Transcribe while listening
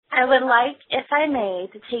I would like, if I may,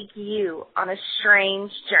 to take you on a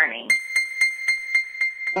strange journey.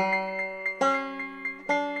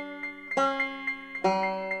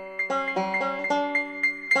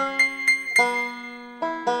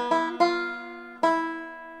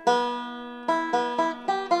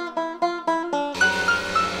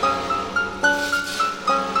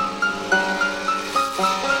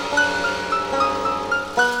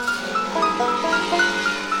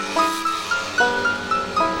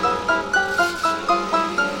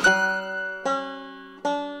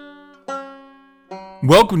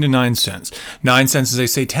 Welcome to 9 Cents. 9 Cents is a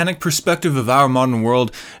satanic perspective of our modern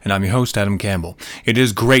world, and I'm your host, Adam Campbell. It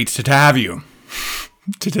is great to have you.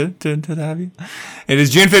 To have you? It is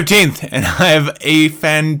June 15th, and I have a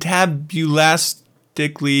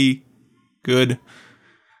fantabulastically good,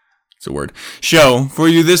 it's a word, show for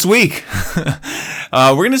you this week.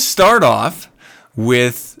 We're going to start off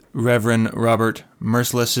with Reverend Robert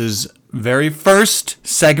Merciless's very first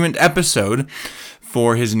segment episode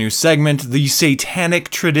for his new segment, The Satanic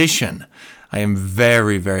Tradition. I am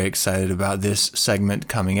very, very excited about this segment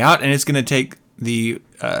coming out, and it's going to take the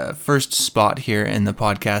first spot here in the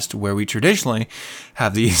podcast where we traditionally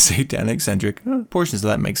have the satanic-centric portions. So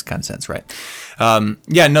that makes kind of sense, right?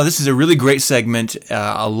 This is a really great segment.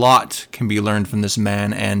 A lot can be learned from this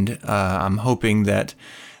man, and I'm hoping that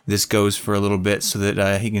this goes for a little bit so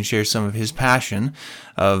that he can share some of his passion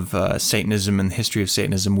of Satanism and the history of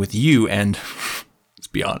Satanism with you, and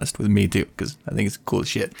be honest, with me too, because I think it's cool as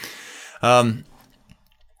shit. That's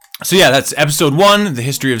episode 1, the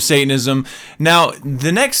history of Satanism. Now,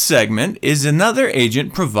 the next segment is another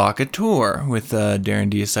agent provocateur, with Darren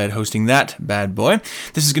Deicide hosting that bad boy.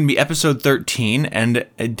 This is going to be episode 13, and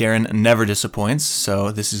Darren never disappoints,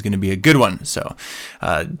 so this is going to be a good one. So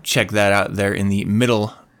check that out there in the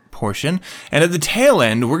middle portion. And at the tail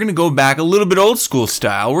end, we're going to go back a little bit old school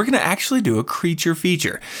style. We're going to actually do a creature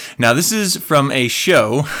feature. Now, this is from a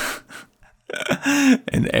show,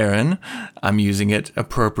 and Aaron, I'm using it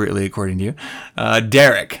appropriately according to you,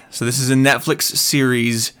 Derek. So this is a Netflix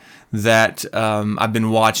series that I've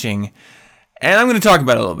been watching, and I'm going to talk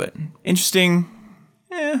about it a little bit. Interesting,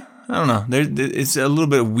 I don't know. It's a little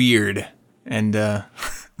bit weird, and I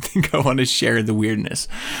think I want to share the weirdness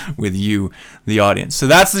with you, the audience. So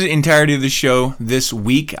that's the entirety of the show this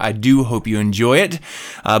week. I do hope you enjoy it.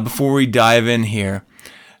 Before we dive in here,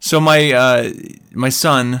 so my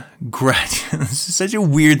son, this is such a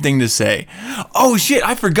weird thing to say. Oh shit,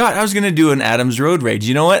 I forgot I was going to do an Adam's Road Rage.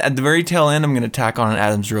 You know what? At the very tail end, I'm going to tack on an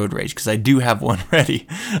Adam's Road Rage because I do have one ready.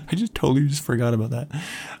 I just totally forgot about that.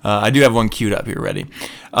 I do have one queued up here ready.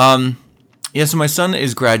 So my son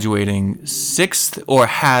is graduating 6th, or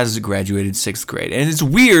has graduated 6th grade. And it's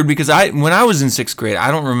weird because when I was in 6th grade,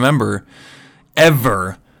 I don't remember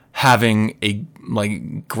ever having a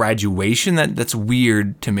graduation. That's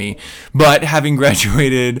weird to me. But having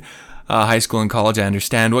graduated high school and college, I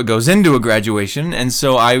understand what goes into a graduation. And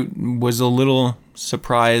so I was a little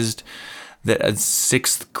surprised that at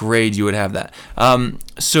 6th grade you would have that.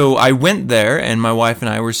 So I went there, and my wife and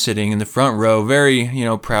I were sitting in the front row, very,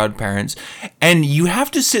 proud parents. And you have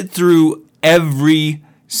to sit through every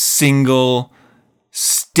single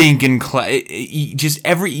stinking class.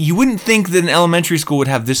 You wouldn't think that an elementary school would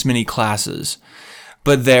have this many classes.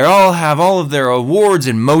 But they all have all of their awards,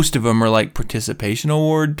 and most of them are like participation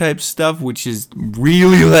award type stuff, which is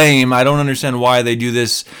really lame. I don't understand why they do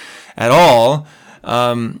this at all.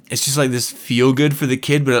 It's just like this feel good for the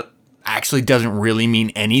kid, but it actually doesn't really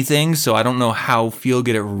mean anything. So I don't know how feel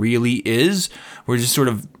good it really is. We're just sort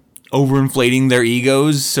of overinflating their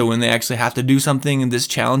egos. So when they actually have to do something this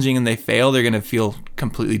challenging and they fail, they're going to feel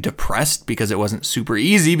completely depressed because it wasn't super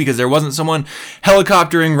easy, because there wasn't someone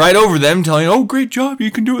helicoptering right over them telling, oh, great job,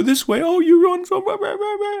 you can do it this way. Oh, you run so blah, blah,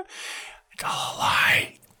 blah, blah. It's all a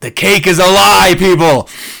lie. The cake is a lie, people.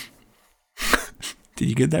 Did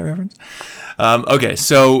you get that reference? Okay,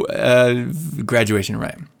 so graduation,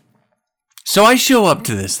 right? So I show up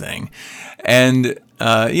to this thing, and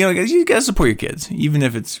you gotta support your kids, even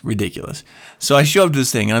if it's ridiculous. So I show up to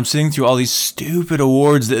this thing, and I'm sitting through all these stupid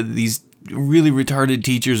awards that these really retarded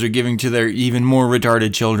teachers are giving to their even more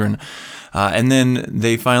retarded children, and then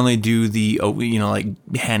they finally do the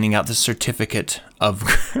handing out the certificate of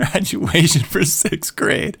graduation for 6th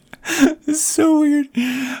grade. It's so weird.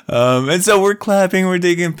 And so we're clapping, we're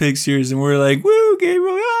taking pictures, and we're like, woo,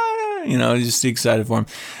 Gabriel, just excited for him.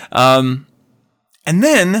 And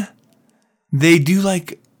then they do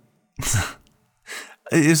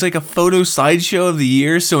it's like a photo slideshow of the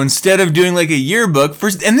year. So instead of doing like a yearbook,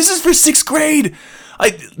 and this is for 6th grade,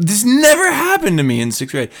 This never happened to me in 6th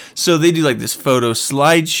grade. So they do like this photo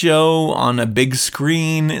slideshow on a big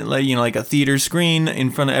screen, like a theater screen in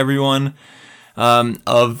front of everyone,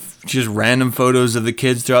 of just random photos of the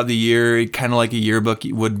kids throughout the year, kind of like a yearbook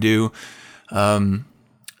would do,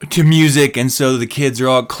 to music. And so the kids are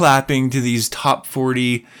all clapping to these top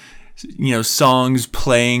 40, songs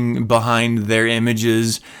playing behind their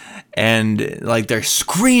images, and like they're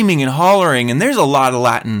screaming and hollering. And there's a lot of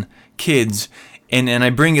Latin kids. And I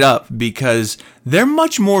bring it up because they're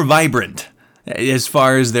much more vibrant as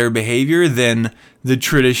far as their behavior than the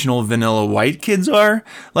traditional vanilla white kids are.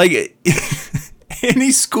 Like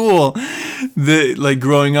any school that, like,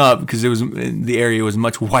 growing up, because the area was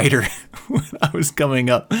much whiter when I was coming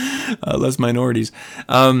up, less minorities.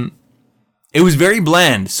 It was very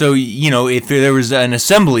bland. So, if there was an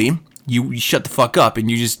assembly, you shut the fuck up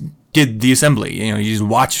and you just did the assembly. You just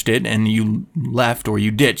watched it and you left or you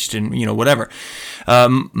ditched and, whatever.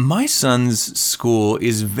 My son's school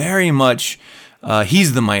is very much,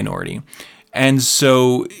 he's the minority. And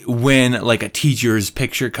so when like a teacher's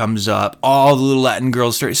picture comes up, all the little Latin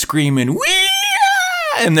girls start screaming, "Wee!"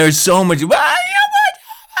 And there's so much,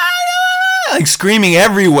 like screaming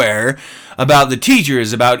everywhere about the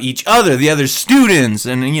teachers, about each other, the other students,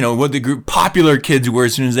 and what the group popular kids were.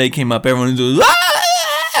 As soon as they came up, everyone was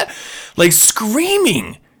like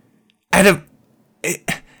screaming at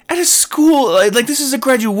a school, like this is a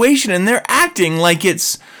graduation, and they're acting like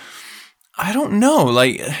it's, I don't know,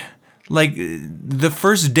 like the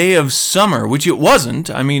first day of summer, which it wasn't.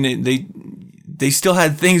 I mean, they still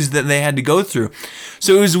had things that they had to go through.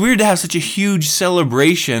 So it was weird to have such a huge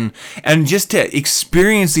celebration and just to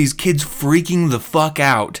experience these kids freaking the fuck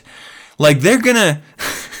out. Like they're gonna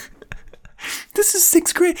this is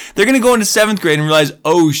 6th grade. They're going to go into 7th grade and realize,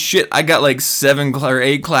 oh shit, I got like 7 or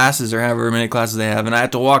 8 classes or however many classes they have, and I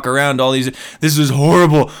have to walk around all these. This is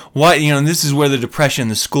horrible. Why? This is where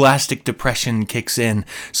the scholastic depression kicks in.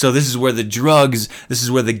 So this is where the drugs, this is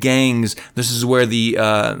where the gangs, this is where the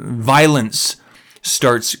violence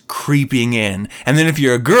starts creeping in. And then if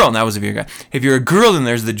you're a girl, and that was if you're a guy, if you're a girl, then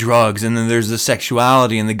there's the drugs, and then there's the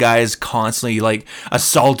sexuality, and the guy is constantly like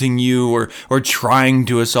assaulting you or trying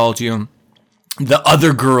to assault you. The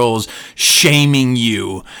other girls shaming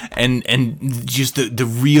you, and just the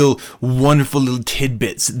real wonderful little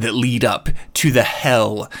tidbits that lead up to the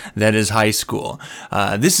hell that is high school.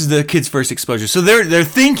 This is the kids' first exposure. So they're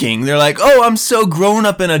thinking, they're like, oh, I'm so grown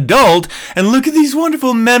up and adult, and look at these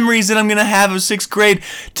wonderful memories that I'm going to have of 6th grade.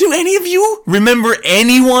 Do any of you remember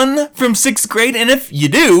anyone from 6th grade? And if you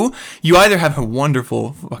do, you either have a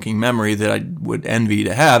wonderful fucking memory that I would envy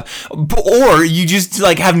to have, or you just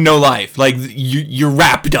like have no life. Like you're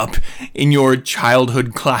wrapped up in your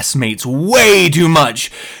childhood classmates way too much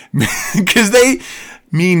because they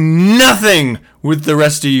mean nothing with the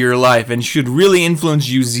rest of your life and should really influence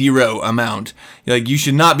you zero amount. Like, you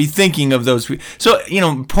should not be thinking of those. So,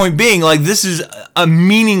 point being, like, this is a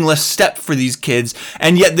meaningless step for these kids,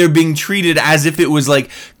 and yet they're being treated as if it was like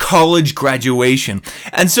college graduation.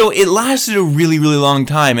 And so it lasted a really, really long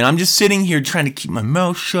time, and I'm just sitting here trying to keep my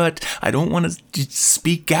mouth shut. I don't want to just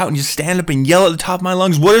speak out and just stand up and yell at the top of my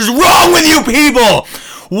lungs. What is wrong with you people?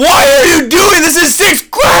 Why are you doing this in 6th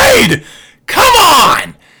grade? Come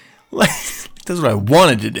on! Like, that's what I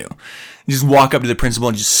wanted to do. Just walk up to the principal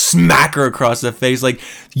and just smack her across the face. Like,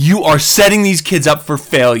 you are setting these kids up for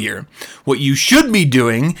failure. What you should be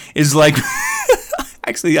doing is like,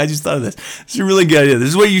 actually, I just thought of this. It's a really good idea. This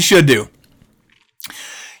is what you should do.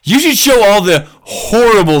 You should show all the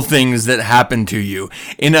horrible things that happen to you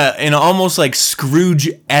in a almost like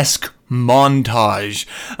Scrooge-esque montage.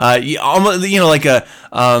 Almost, like a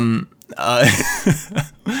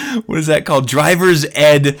what is that called? Driver's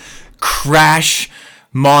ed crash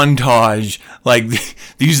montage. Like,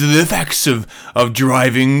 these are the effects of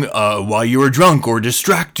driving while you are drunk or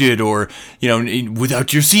distracted or,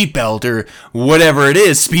 without your seatbelt or whatever it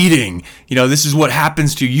is, speeding. This is what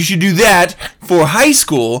happens to you. You should do that for high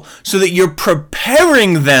school so that you're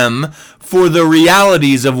preparing them for the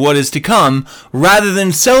realities of what is to come, rather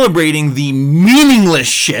than celebrating the meaningless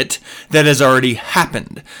shit that has already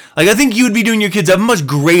happened. Like, I think you would be doing your kids a much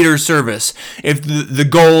greater service if the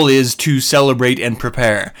goal is to celebrate and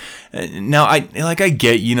prepare. Now, I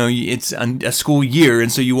get, it's a school year, and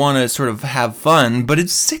so you want to sort of have fun, but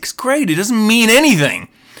it's 6th grade. It doesn't mean anything.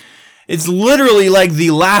 It's literally like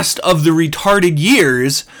the last of the retarded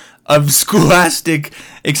years of scholastic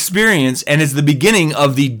experience, and it's the beginning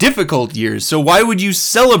of the difficult years. So why would you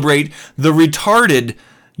celebrate the retarded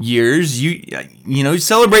years? You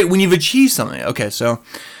celebrate when you've achieved something. Okay, so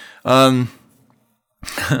at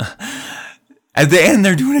the end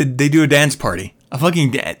they do a dance party. A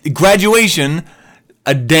fucking graduation,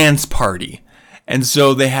 a dance party. And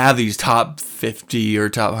so they have these top 50 or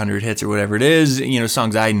top 100 hits or whatever it is,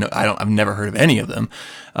 songs I've never heard of any of them.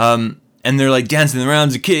 And they're like dancing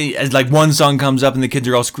around as like one song comes up and the kids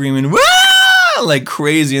are all screaming, "Wah!" like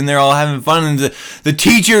crazy, and they're all having fun, and the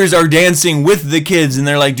teachers are dancing with the kids, and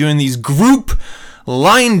they're like doing these group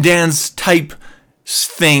line dance type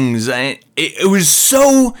things. It was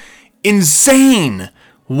so insane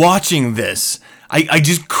watching this. I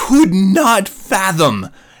just could not fathom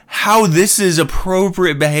how this is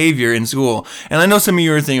appropriate behavior in school. And I know some of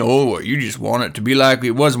you are thinking, oh, you just want it to be like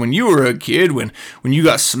it was when you were a kid, when you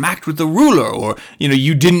got smacked with a ruler, or,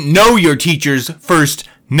 you didn't know your teacher's first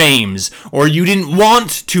names, or you didn't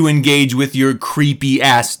want to engage with your creepy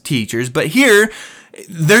ass teachers. But here,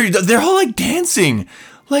 they're all like dancing.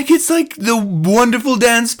 Like it's like the wonderful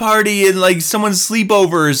dance party and like someone's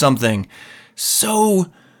sleepover or something.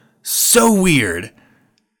 So weird.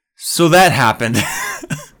 So that happened.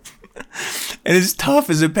 And it's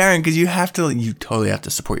tough as a parent because you totally have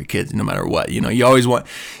to support your kids no matter what. You always want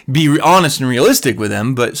be honest and realistic with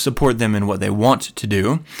them, but support them in what they want to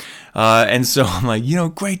do. And so I'm like,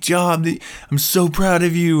 great job. I'm so proud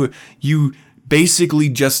of you. You basically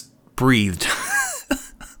just breathed.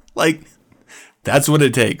 Like, that's what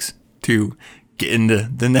it takes to get into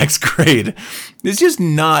the next grade. It's just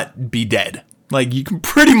not be dead. Like, you can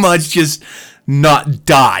pretty much just not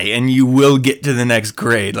die and you will get to the next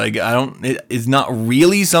grade. Like, it's not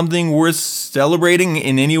really something worth celebrating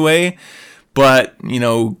in any way, but,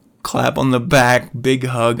 clap on the back, big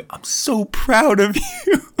hug. I'm so proud of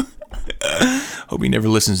you. Hope he never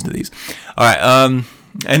listens to these. All right,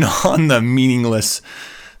 and on the meaningless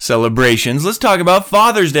celebrations, let's talk about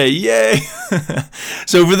Father's Day. Yay!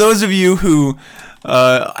 So for those of you who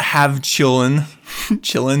have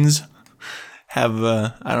chillins, have,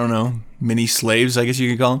 I don't know, mini slaves, I guess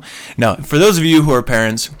you could call them. Now, for those of you who are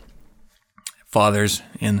parents, fathers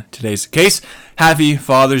in today's case, happy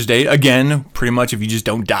Father's Day. Again, pretty much if you just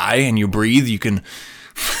don't die and you breathe, you can...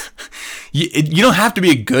 You don't have to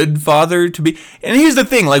be a good father to be... And here's the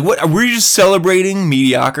thing, like, we're just celebrating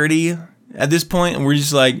mediocrity at this point, and we're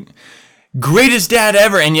just like, greatest dad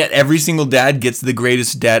ever, and yet every single dad gets the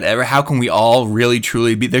greatest dad ever. How can we all really,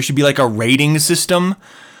 truly be... There should be like a rating system.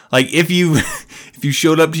 Like, if you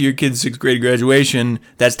showed up to your kid's 6th grade graduation,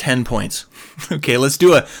 that's 10 points. Okay, let's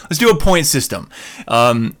do a point system.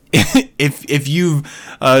 If you've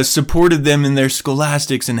supported them in their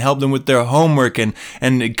scholastics and helped them with their homework and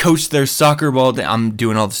coached their soccer ball, I'm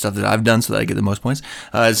doing all the stuff that I've done so that I get the most points.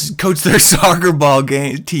 Coach their soccer ball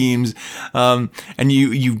teams, and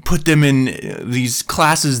you put them in these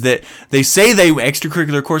classes that they say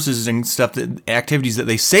extracurricular courses and stuff, activities that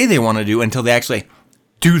they say they want to do until they actually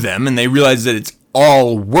do them, and they realize that it's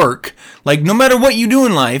all work. Like, no matter what you do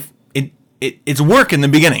in life, it's work in the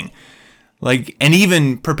beginning. Like, and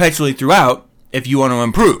even perpetually throughout, if you want to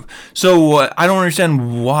improve. So I don't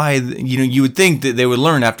understand why, you would think that they would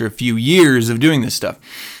learn after a few years of doing this stuff.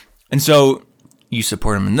 And so you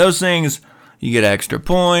support them in those things, you get extra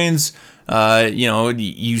points,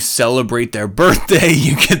 you celebrate their birthday,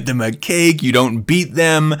 you get them a cake, you don't beat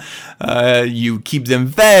them, you keep them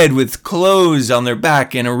fed with clothes on their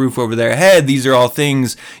back and a roof over their head. These are all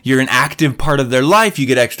things, you're an active part of their life, you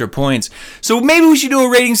get extra points. So maybe we should do a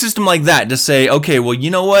rating system like that to say, okay, well, you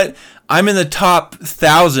know what? I'm in the top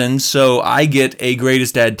 1,000, so I get a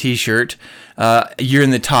Greatest Dad t-shirt. You're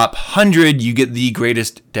in the top 100, you get the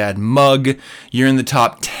Greatest Dad mug. You're in the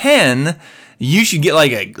top 10, you should get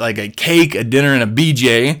like a cake, a dinner, and a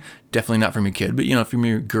BJ. Definitely not from your kid, but if you're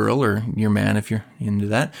your girl or your man, if you're into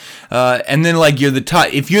that. And then like you're the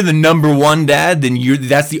top. If you're the number one dad, then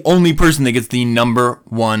that's the only person that gets the number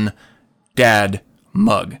one dad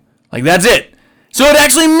mug. Like that's it. So it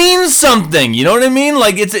actually means something. You know what I mean?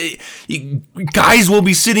 Like guys will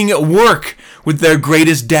be sitting at work with their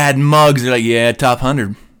Greatest Dad mugs. They're like, yeah, top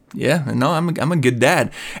 100. Yeah, no, I'm a good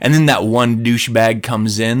dad. And then that one douchebag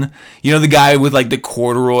comes in. The guy with like the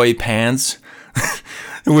corduroy pants.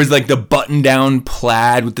 It was like the button-down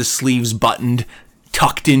plaid with the sleeves buttoned,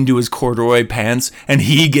 tucked into his corduroy pants. And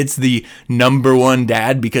he gets the number one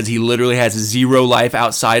dad because he literally has zero life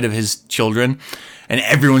outside of his children. And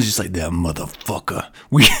everyone's just like, that motherfucker.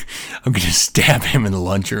 I'm going to stab him in the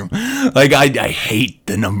lunchroom. Like, I hate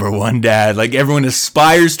the number one dad. Like, everyone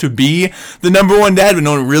aspires to be the number one dad, but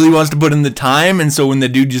no one really wants to put in the time. And so when the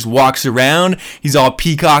dude just walks around, he's all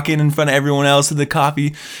peacocking in front of everyone else at the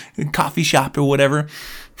coffee shop or whatever.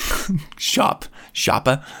 Shoppy.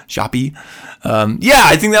 Yeah,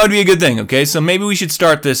 I think that would be a good thing, okay? So maybe we should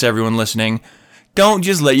start this, everyone listening. Don't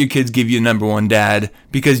just let your kids give you number one dad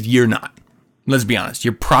because you're not. Let's be honest.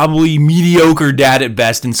 You're probably mediocre dad at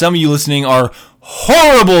best, and some of you listening are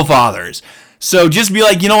horrible fathers. So just be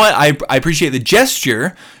like, you know what? I appreciate the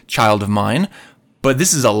gesture, child of mine, but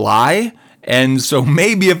this is a lie. And so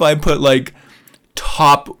maybe if I put like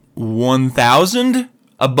top 1,000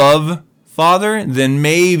 above father, then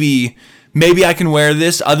maybe I can wear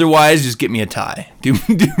this. Otherwise, just get me a tie. Do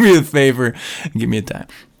me a favor and get me a tie.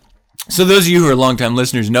 So those of you who are longtime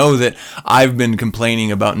listeners know that I've been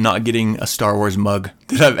complaining about not getting a Star Wars mug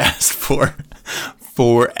that I've asked for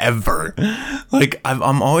forever. Like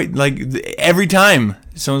I'm always like, every time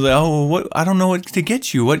someone's like, oh, what? I don't know what to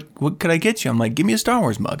get you. What could I get you? I'm like, give me a Star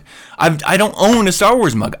Wars mug. I don't own a Star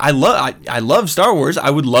Wars mug. I love Star Wars. I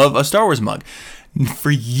would love a Star Wars mug.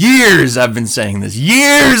 For years I've been saying this.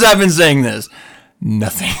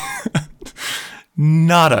 Nothing.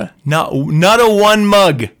 Not a one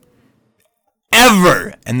mug.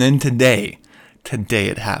 Ever. And then today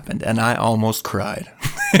it happened, and I almost cried.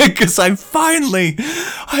 Because I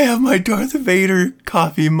have my Darth Vader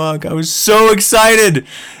coffee mug. I was so excited.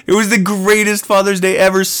 It was the greatest Father's Day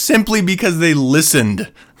ever, simply because they listened.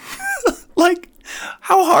 Like,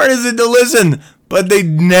 how hard is it to listen? But they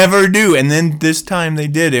never do. And then this time they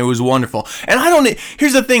did. It was wonderful. And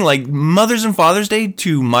here's the thing, like, Mother's and Father's Day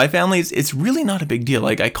to my family, it's really not a big deal.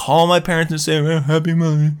 Like, I call my parents and say, well, happy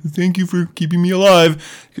Mother, thank you for keeping me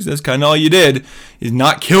alive. Because that's kind of all you did, is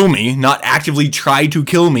not kill me, not actively try to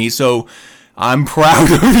kill me. So I'm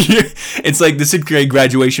proud of you. It's like the 6th grade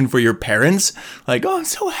graduation for your parents. Like, oh, I'm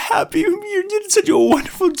so happy. You did such a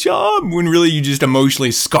wonderful job. When really you just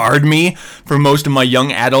emotionally scarred me for most of my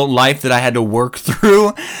young adult life that I had to work through.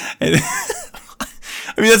 And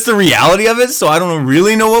I mean, that's the reality of it. So I don't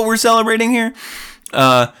really know what we're celebrating here.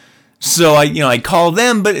 So I call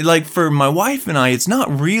them, but like for my wife and I, it's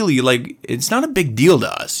not really like, it's not a big deal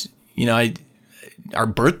to us. Our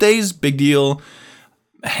birthdays, big deal.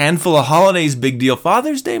 A handful of holidays, big deal.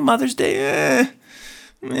 Father's Day, Mother's Day,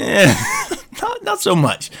 not so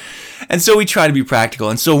much. And so we try to be practical.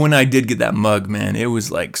 And so when I did get that mug, man, it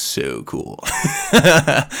was like so cool.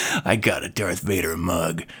 I got a Darth Vader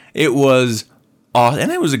mug. It was awesome.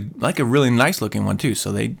 And it was a really nice looking one too.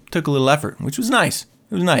 So they took a little effort, which was nice.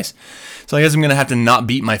 It was nice. So I guess I'm going to have to not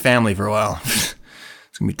beat my family for a while. It's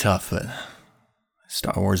going to be tough, but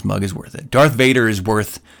Star Wars mug is worth it. Darth Vader is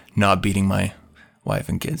worth not beating my wife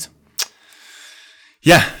and kids.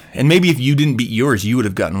 Yeah, and maybe if you didn't beat yours, you would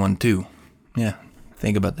have gotten one too. Yeah,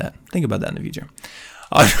 think about that. Think about that in the future.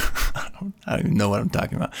 I don't even know what I'm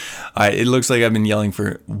talking about. All right, it looks like I've been yelling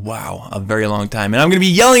for, a very long time. And I'm going to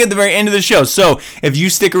be yelling at the very end of the show. So if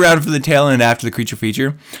you stick around for the tail end after the creature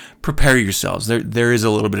feature, prepare yourselves. There is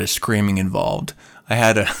a little bit of screaming involved. I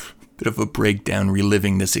had a bit of a breakdown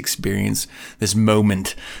reliving this experience, this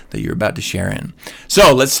moment that you're about to share in.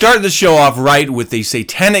 So let's start the show off right with the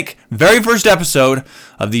very first episode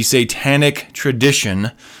of the Satanic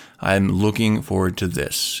Tradition. I'm looking forward to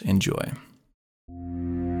this. Enjoy.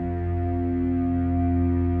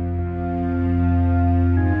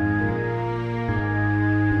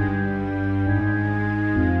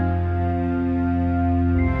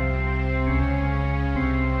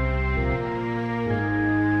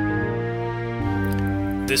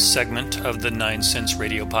 This segment of the 9 Cents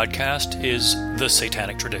Radio Podcast is The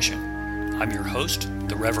Satanic Tradition. I'm your host,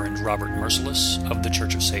 the Reverend Robert Merciless of the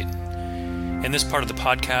Church of Satan. In this part of the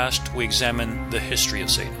podcast, we examine the history of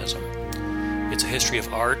Satanism. It's a history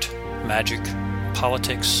of art, magic,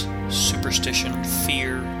 politics, superstition,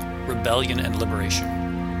 fear, rebellion, and liberation,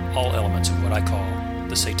 all elements of what I call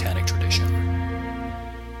the Satanic Tradition.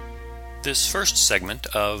 This first segment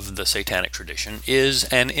of the Satanic Tradition is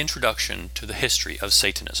an introduction to the history of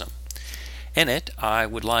Satanism. In it, I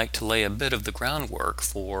would like to lay a bit of the groundwork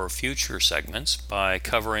for future segments by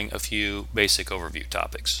covering a few basic overview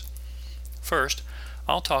topics. First,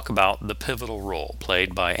 I'll talk about the pivotal role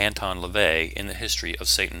played by Anton LaVey in the history of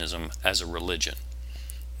Satanism as a religion.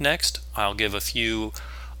 Next, I'll give a few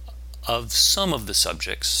of some of the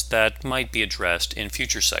subjects that might be addressed in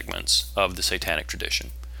future segments of the Satanic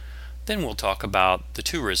Tradition. Then we'll talk about the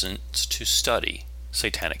 2 reasons to study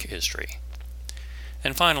Satanic history.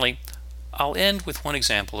 And finally, I'll end with one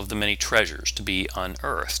example of the many treasures to be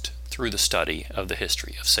unearthed through the study of the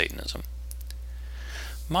history of Satanism.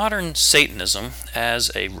 Modern Satanism as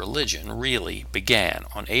a religion really began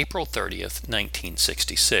on April 30th,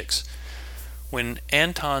 1966, when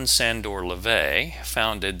Anton Sandor LaVey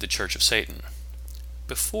founded the Church of Satan.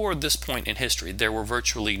 Before this point in history, there were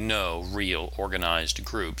virtually no real organized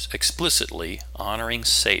groups explicitly honoring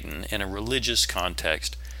Satan in a religious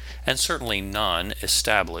context, and certainly none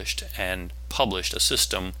established and published a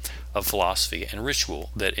system of philosophy and ritual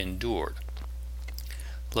that endured.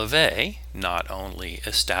 LaVey not only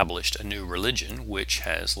established a new religion which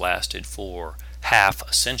has lasted for half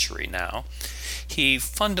a century now, he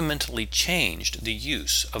fundamentally changed the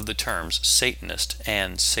use of the terms Satanist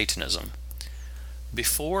and Satanism.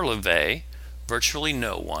 Before LaVey, virtually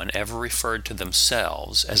no one ever referred to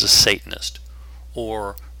themselves as a Satanist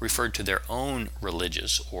or referred to their own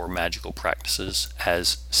religious or magical practices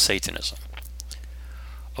as Satanism.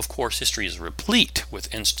 Of course, history is replete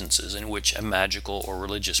with instances in which a magical or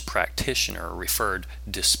religious practitioner referred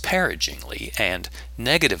disparagingly and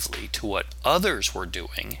negatively to what others were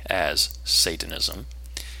doing as Satanism.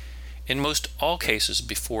 In most all cases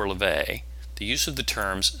before LaVey, the use of the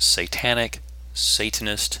terms satanic,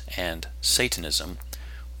 Satanist, and Satanism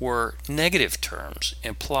were negative terms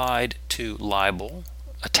applied to libel,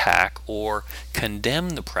 attack, or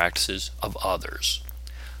condemn the practices of others.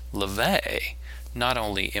 LaVey not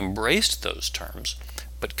only embraced those terms,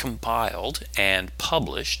 but compiled and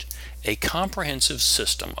published a comprehensive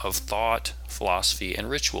system of thought, philosophy, and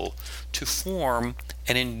ritual to form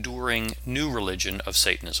an enduring new religion of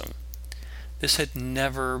Satanism. This had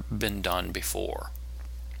never been done before.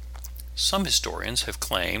 Some historians have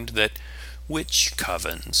claimed that witch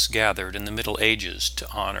covens gathered in the Middle Ages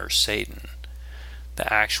to honor Satan.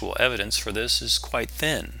 The actual evidence for this is quite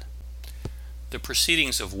thin. The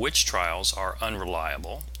proceedings of witch trials are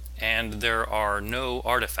unreliable, and there are no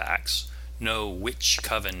artifacts, no witch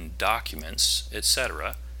coven documents,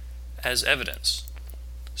 etc., as evidence.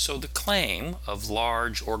 So the claim of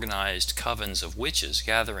large organized covens of witches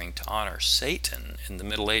gathering to honor Satan in the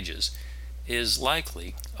Middle Ages is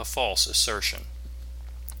likely a false assertion.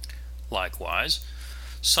 Likewise,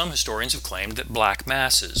 some historians have claimed that black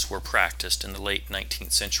masses were practiced in the late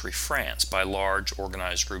 19th century France by large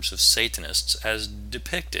organized groups of Satanists as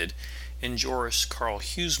depicted in Joris Karl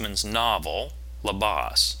Huysman's novel La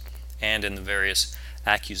Basse, and in the various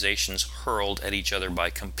accusations hurled at each other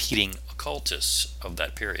by competing occultists of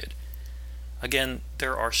that period. Again,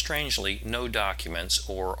 there are strangely no documents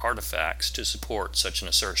or artifacts to support such an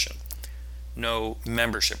assertion. No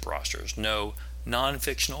membership rosters, no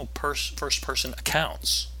non-fictional first-person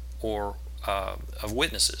accounts or of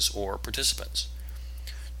witnesses or participants.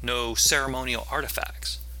 No ceremonial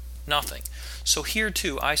artifacts. Nothing. So here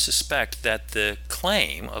too I suspect that the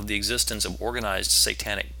claim of the existence of organized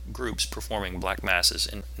satanic groups performing black masses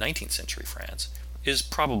in 19th century France is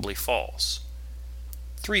probably false.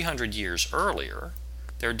 300 years earlier,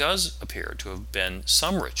 there does appear to have been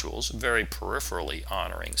some rituals very peripherally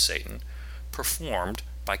honoring Satan performed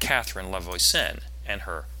by Catherine Lavoisin and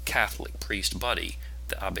her Catholic priest buddy,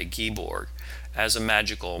 the Abbé Guibourg, as a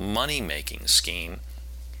magical money-making scheme.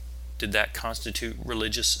 Did that constitute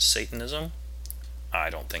religious Satanism? I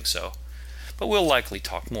don't think so. But we'll likely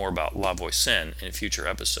talk more about Lavoisin in future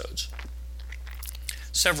episodes.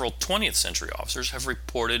 Several 20th century officers have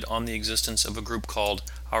reported on the existence of a group called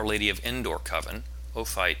Our Lady of Endor Coven,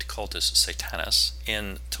 Ophite Cultus Satanis,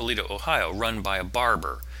 in Toledo, Ohio, run by a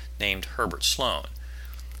barber named Herbert Sloan.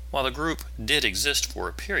 While the group did exist for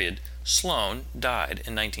a period, Sloan died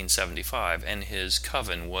in 1975 and his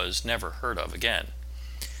coven was never heard of again.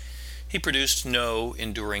 He produced no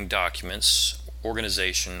enduring documents,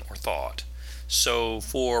 organization, or thought, so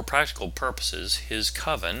for practical purposes his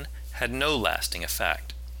coven had no lasting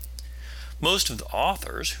effect. Most of the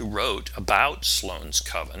authors who wrote about Sloan's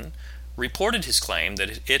coven reported his claim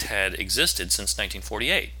that it had existed since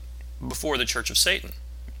 1948, before the Church of Satan.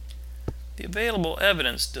 The available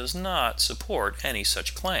evidence does not support any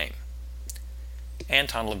such claim.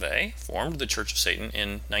 Anton LaVey formed the Church of Satan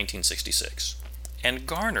in 1966 and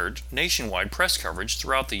garnered nationwide press coverage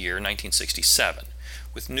throughout the year 1967,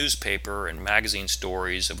 with newspaper and magazine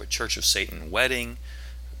stories of a Church of Satan wedding,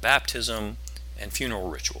 baptism, and funeral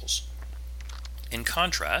rituals. In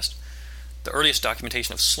contrast, the earliest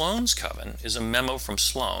documentation of Sloan's coven is a memo from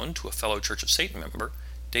Sloan to a fellow Church of Satan member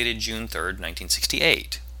dated June 3,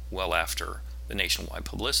 1968, well after the nationwide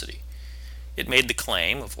publicity. It made the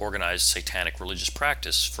claim of organized satanic religious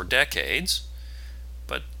practice for decades,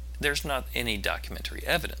 but there's not any documentary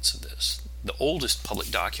evidence of this. The oldest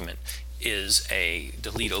public document is a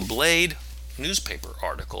Toledo Blade newspaper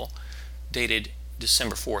article dated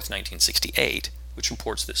December 4, 1968, which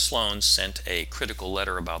reports that Sloan sent a critical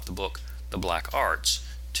letter about the book The Black Arts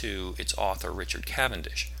to its author Richard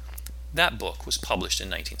Cavendish. That book was published in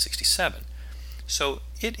 1967. So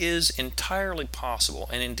it is entirely possible,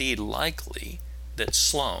 and indeed likely, that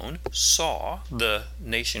Sloan saw the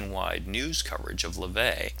nationwide news coverage of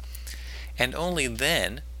LaVey and only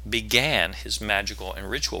then began his magical and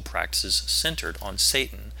ritual practices centered on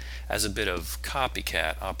Satan as a bit of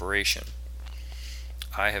copycat operation.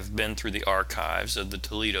 I have been through the archives of the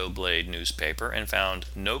Toledo Blade newspaper and found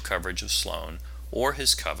no coverage of Sloane or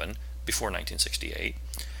his coven before 1968.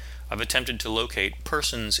 I've attempted to locate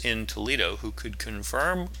persons in Toledo who could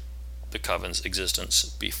confirm the coven's existence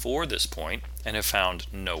before this point and have found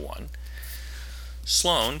no one.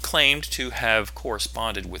 Sloane claimed to have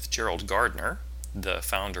corresponded with Gerald Gardner, the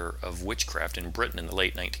founder of witchcraft in Britain in the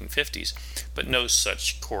late 1950s, but no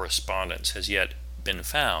such correspondence has yet been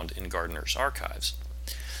found in Gardner's archives.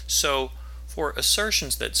 So, for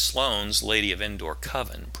assertions that Sloane's Lady of Endor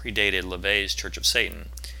coven predated LaVey's Church of Satan,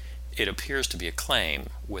 it appears to be a claim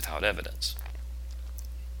without evidence.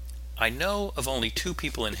 I know of only two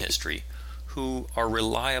people in history who are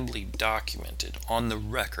reliably documented on the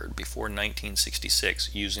record before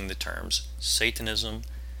 1966 using the terms Satanism,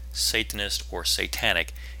 Satanist, or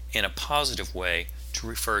Satanic in a positive way to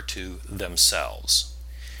refer to themselves.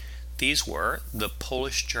 These were the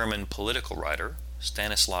Polish-German political writer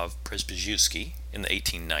Stanislaw Przybyszewski in the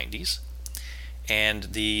 1890s and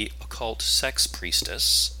the occult sex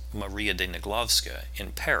priestess Maria de Neglovska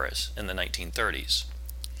in Paris in the 1930s.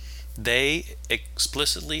 They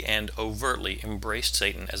explicitly and overtly embraced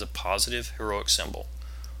Satan as a positive, heroic symbol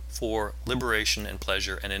for liberation and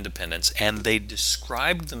pleasure and independence, and they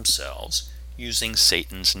described themselves using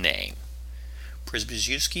Satan's name.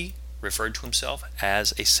 Przybyszewski referred to himself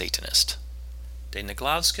as a Satanist. De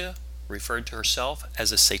Neglovska referred to herself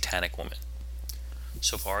as a satanic woman.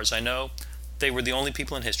 So far as I know, they were the only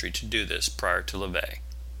people in history to do this prior to LaVey.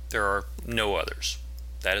 There are no others.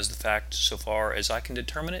 That is the fact so far as I can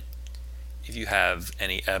determine it. If you have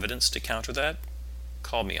any evidence to counter that,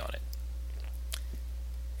 call me on it.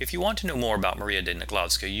 If you want to know more about Maria de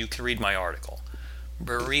Neglovska, you can read my article,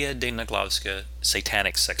 Maria de Neglovska,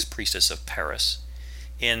 Satanic Sex Priestess of Paris,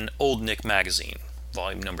 in Old Nick magazine,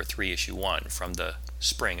 volume number 3, issue 1, from the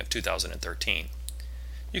spring of 2013.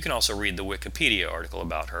 You can also read the Wikipedia article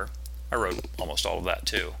about her. I wrote almost all of that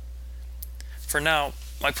too. For now,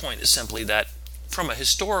 my point is simply that, from a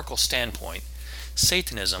historical standpoint,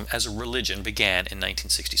 Satanism as a religion began in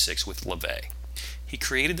 1966 with LaVey. He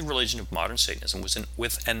created the religion of modern Satanism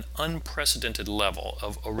with an unprecedented level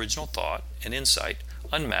of original thought and insight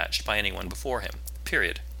unmatched by anyone before him,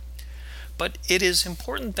 period. But it is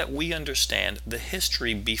important that we understand the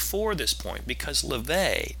history before this point because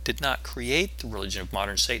LaVey did not create the religion of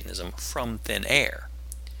modern Satanism from thin air.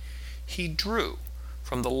 He drew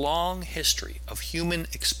from the long history of human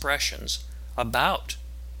expressions about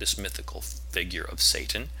this mythical figure of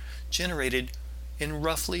Satan, generated in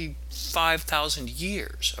roughly 5,000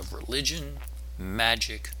 years of religion,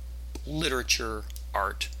 magic, literature,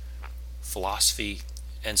 art, philosophy,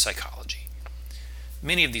 and psychology.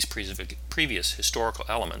 Many of these previous historical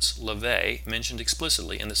elements LaVey mentioned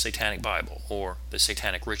explicitly in the Satanic Bible or the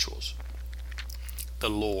Satanic Rituals. The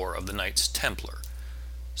lore of the Knights Templar,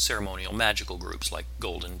 ceremonial magical groups like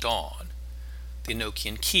Golden Dawn, the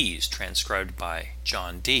Enochian Keys transcribed by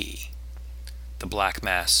John Dee, the Black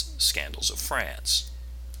Mass scandals of France,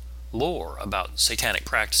 lore about satanic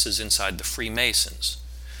practices inside the Freemasons,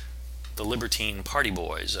 the libertine party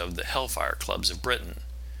boys of the Hellfire Clubs of Britain,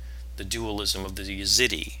 the dualism of the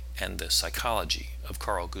Yazidi, and the psychology of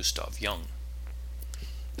Carl Gustav Jung.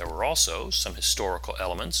 There were also some historical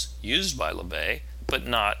elements used by LaVey, but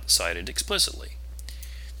not cited explicitly.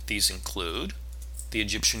 These include the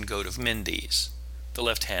Egyptian goat of Mendes, the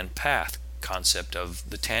left-hand path concept of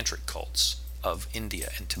the tantric cults of India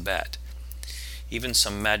and Tibet, even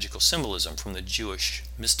some magical symbolism from the Jewish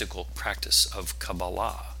mystical practice of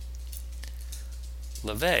Kabbalah.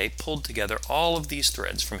 LaVey pulled together all of these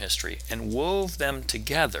threads from history and wove them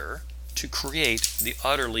together to create the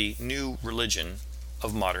utterly new religion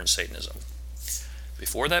of modern Satanism.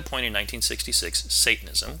 Before that point in 1966,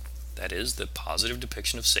 Satanism, that is, the positive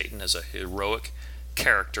depiction of Satan as a heroic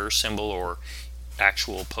character, symbol, or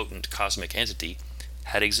actual potent cosmic entity,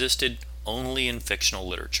 had existed only in fictional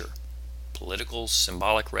literature, political,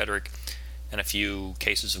 symbolic rhetoric, and a few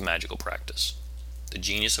cases of magical practice. The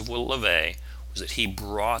genius of Will LaVey was that he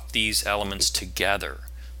brought these elements together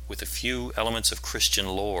with a few elements of Christian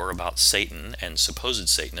lore about Satan and supposed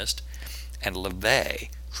Satanist, and LaVey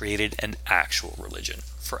created an actual religion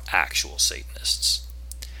for actual Satanists.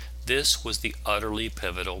 This was the utterly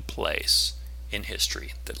pivotal place in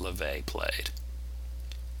history that LaVey played.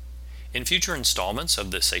 In future installments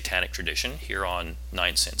of the Satanic Tradition here on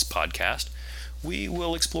 9 Cents Podcast, we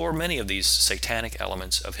will explore many of these satanic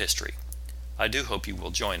elements of history. I do hope you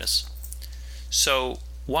will join us. So,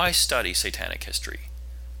 why study satanic history?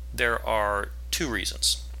 There are two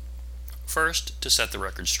reasons. First, to set the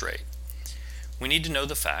record straight. We need to know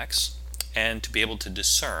the facts and to be able to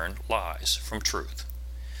discern lies from truth.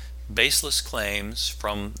 baseless claims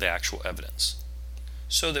from the actual evidence,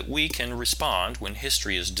 so that we can respond when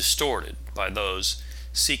history is distorted by those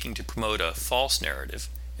seeking to promote a false narrative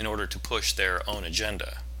in order to push their own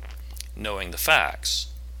agenda. Knowing the facts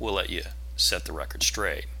will let you set the record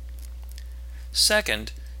straight.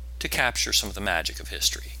 Second, to capture some of the magic of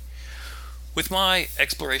history. With my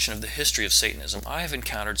exploration of the history of Satanism, I have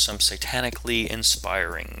encountered some satanically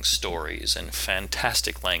inspiring stories and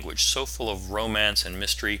fantastic language so full of romance and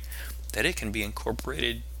mystery that it can be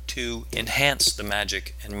incorporated to enhance the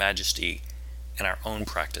magic and majesty in our own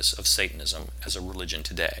practice of Satanism as a religion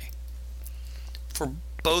today. For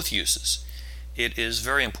both uses, it is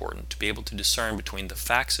very important to be able to discern between the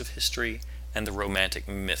facts of history and the romantic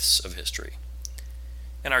myths of history.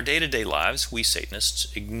 In our day-to-day lives, we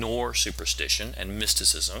Satanists ignore superstition and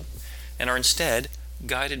mysticism and are instead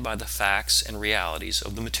guided by the facts and realities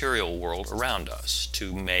of the material world around us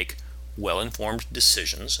to make well-informed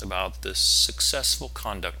decisions about the successful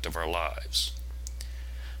conduct of our lives.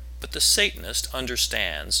 But the Satanist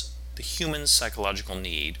understands the human psychological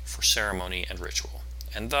need for ceremony and ritual,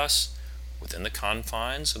 and thus, within the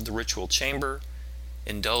confines of the ritual chamber,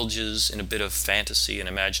 indulges in a bit of fantasy and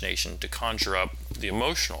imagination to conjure up the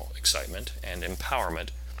emotional excitement and empowerment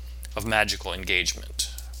of magical engagement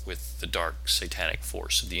with the dark satanic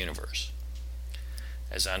force of the universe.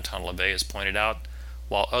 As Anton LaVey has pointed out,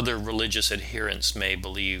 while other religious adherents may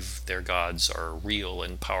believe their gods are real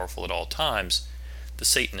and powerful at all times, the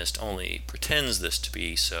Satanist only pretends this to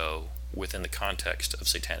be so within the context of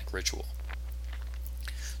satanic ritual.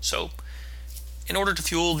 So, in order to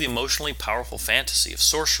fuel the emotionally powerful fantasy of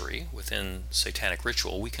sorcery within satanic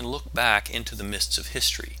ritual, we can look back into the mists of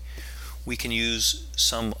history. We can use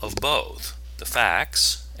some of both, the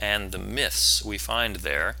facts and the myths we find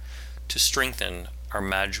there, to strengthen our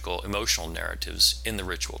magical emotional narratives in the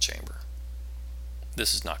ritual chamber.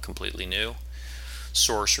 This is not completely new.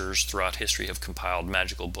 Sorcerers throughout history have compiled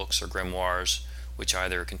magical books or grimoires which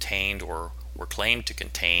either contained or were claimed to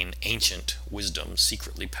contain ancient wisdom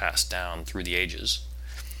secretly passed down through the ages.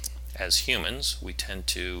 As humans, we tend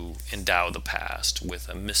to endow the past with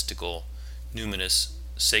a mystical, numinous,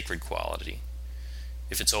 sacred quality.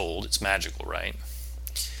 If it's old, it's magical, right?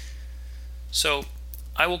 So,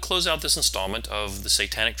 I will close out this installment of the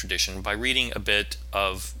Satanic Tradition by reading a bit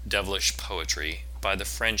of devilish poetry by the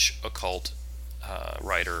French occult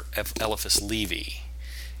writer Eliphas Lévy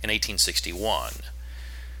in 1861,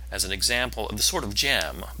 as an example of the sort of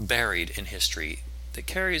gem buried in history that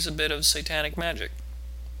carries a bit of satanic magic.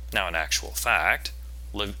 Now, in actual fact,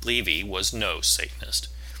 Lévy was no Satanist.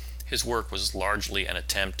 His work was largely an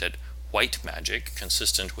attempt at white magic,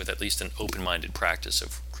 consistent with at least an open-minded practice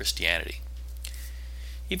of Christianity.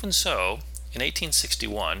 Even so, in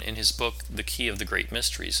 1861, in his book The Key of the Great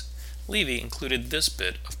Mysteries, Lévy included this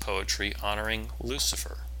bit of poetry honoring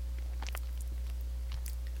Lucifer.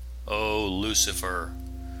 O Lucifer,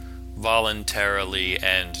 voluntarily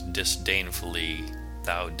and disdainfully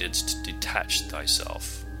thou didst detach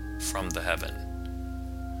thyself from the heaven,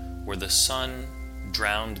 where the sun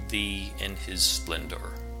drowned thee in his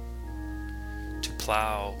splendor, to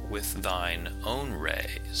plow with thine own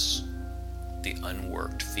rays the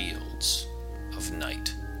unworked fields of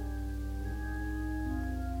night.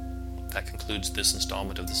 That concludes this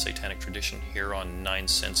installment of the Satanic Tradition here on 9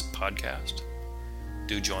 Cents Podcast.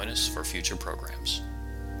 Do join us for future programs.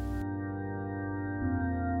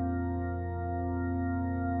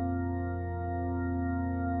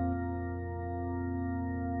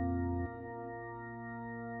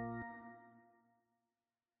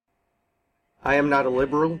 I am not a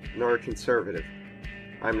liberal nor a conservative.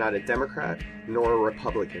 I am not a Democrat nor a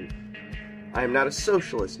Republican. I am not a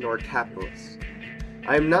socialist nor a capitalist.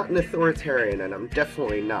 I am not an authoritarian, and I'm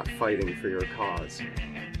definitely not fighting for your cause.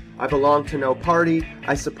 I belong to no party,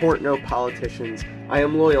 I support no politicians, I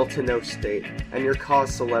am loyal to no state, and your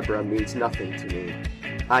cause célèbre means nothing to me.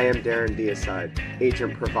 I am Darren Deicide,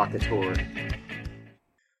 Agent Provocateur.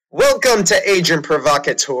 Welcome to Agent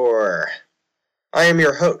Provocateur. I am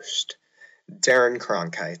your host, Darren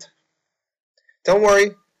Cronkite. Don't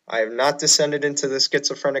worry, I have not descended into the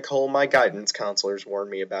schizophrenic hole my guidance counselors warned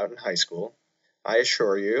me about in high school. I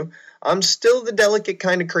assure you, I'm still the delicate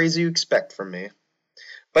kind of crazy you expect from me.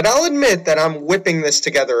 But I'll admit that I'm whipping this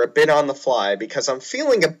together a bit on the fly because I'm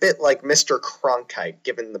feeling a bit like Mr. Cronkite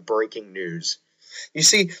given the breaking news. You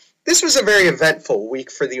see, this was a very eventful week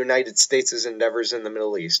for the United States' endeavors in the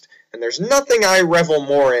Middle East, and there's nothing I revel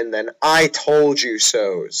more in than I told you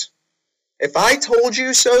so's. If I told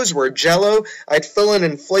you so's were Jell-O, I'd fill an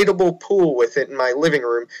inflatable pool with it in my living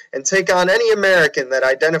room and take on any American that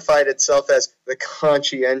identified itself as the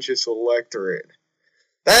conscientious electorate.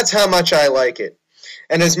 That's how much I like it.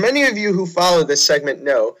 And as many of you who follow this segment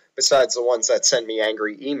know, besides the ones that send me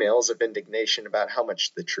angry emails of indignation about how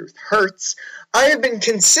much the truth hurts, I have been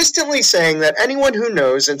consistently saying that anyone who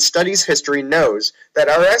knows and studies history knows that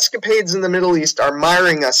our escapades in the Middle East are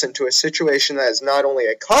miring us into a situation that is not only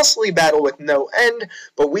a costly battle with no end,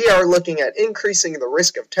 but we are looking at increasing the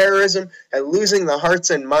risk of terrorism and losing the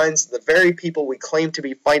hearts and minds of the very people we claim to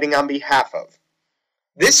be fighting on behalf of.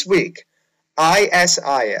 This week,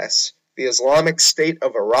 ISIS, the Islamic State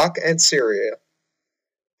of Iraq and Syria,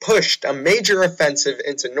 pushed a major offensive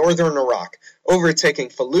into northern Iraq, overtaking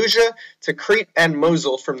Fallujah, Tikrit, and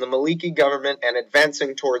Mosul from the Maliki government and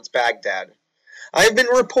advancing towards Baghdad. I have been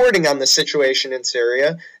reporting on the situation in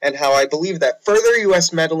Syria and how I believe that further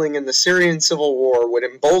U.S. meddling in the Syrian civil war would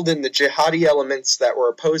embolden the jihadi elements that were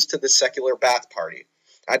opposed to the secular Ba'ath Party.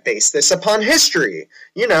 I base this upon history.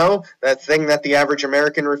 You know, that thing that the average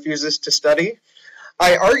American refuses to study.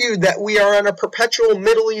 I argued that we are on a perpetual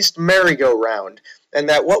Middle East merry-go-round, and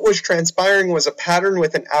that what was transpiring was a pattern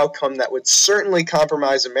with an outcome that would certainly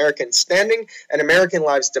compromise American standing and American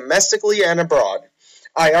lives domestically and abroad.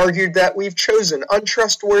 I argued that we've chosen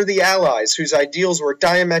untrustworthy allies whose ideals were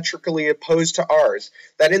diametrically opposed to ours,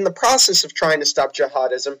 that in the process of trying to stop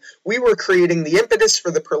jihadism, we were creating the impetus for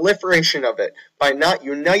the proliferation of it by not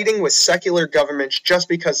uniting with secular governments just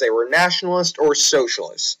because they were nationalist or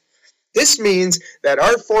socialist. This means that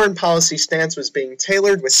our foreign policy stance was being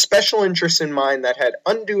tailored with special interests in mind that had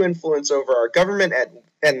undue influence over our government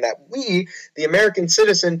and that we, the American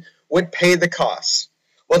citizen, would pay the costs.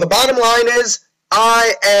 Well, the bottom line is,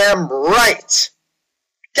 I am right.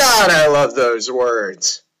 God, I love those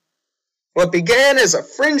words. What began as a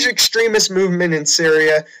fringe extremist movement in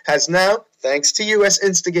Syria has now, thanks to U.S.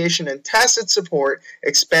 instigation and tacit support,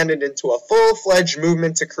 expanded into a full-fledged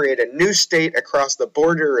movement to create a new state across the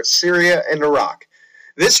border of Syria and Iraq.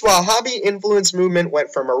 This Wahhabi-influenced movement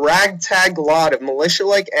went from a ragtag lot of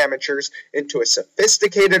militia-like amateurs into a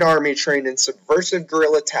sophisticated army trained in subversive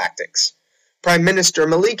guerrilla tactics. Prime Minister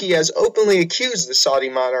Maliki has openly accused the Saudi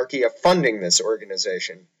monarchy of funding this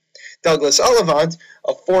organization. Douglas Ollivant,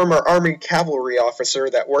 a former Army cavalry officer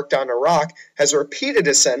that worked on Iraq, has repeated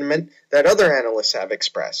a sentiment that other analysts have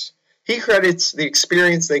expressed. He credits the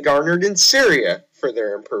experience they garnered in Syria for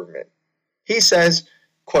their improvement. He says,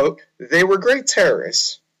 quote, "They were great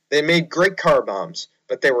terrorists. They made great car bombs,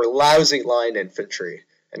 but they were lousy line infantry,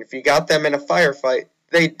 and if you got them in a firefight,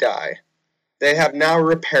 they'd die. They have now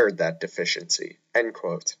repaired that deficiency." End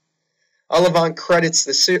quote. Ollivant credits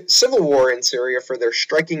the civil war in Syria for their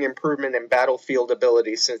striking improvement in battlefield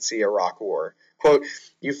ability since the Iraq War. Quote,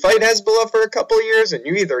 "You fight Hezbollah for a couple of years and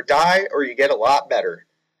you either die or you get a lot better.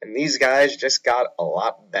 And these guys just got a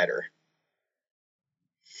lot better."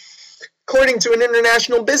 According to an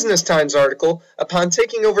International Business Times article, upon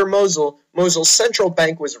taking over Mosul, Mosul's central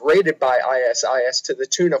bank was raided by ISIS to the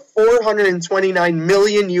tune of $429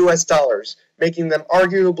 million US, making them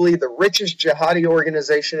arguably the richest jihadi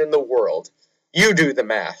organization in the world. You do the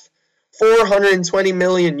math. $420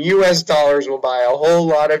 million US will buy a whole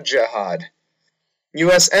lot of jihad.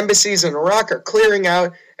 U.S. embassies in Iraq are clearing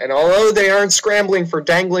out, and although they aren't scrambling for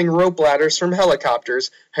dangling rope ladders from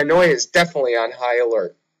helicopters, Hanoi is definitely on high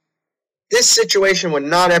alert. This situation would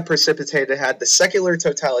not have precipitated had the secular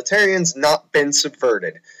totalitarians not been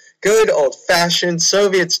subverted. Good old-fashioned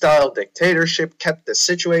Soviet-style dictatorship kept the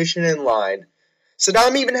situation in line.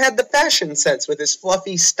 Saddam even had the fashion sense with his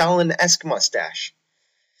fluffy Stalin-esque mustache.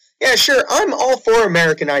 Yeah, sure, I'm all for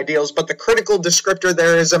American ideals, but the critical descriptor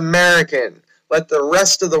there is American. Let the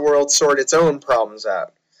rest of the world sort its own problems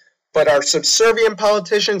out. But our subservient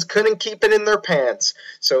politicians couldn't keep it in their pants,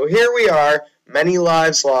 so here we are, many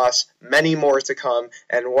lives lost, many more to come,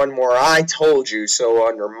 and one more I told you so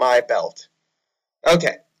under my belt.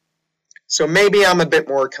 Okay, so maybe I'm a bit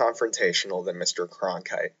more confrontational than Mr.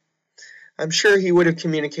 Cronkite. I'm sure he would have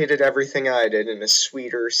communicated everything I did in a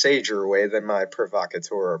sweeter, sager way than my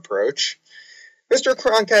provocateur approach. Mr.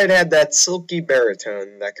 Cronkite had that silky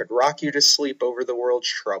baritone that could rock you to sleep over the world's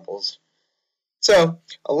troubles. So,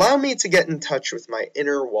 allow me to get in touch with my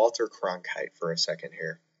inner Walter Cronkite for a second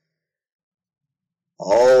here.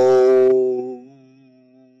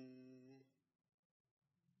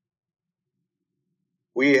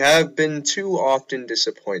 We have been too often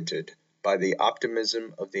disappointed by the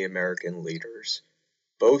optimism of the American leaders,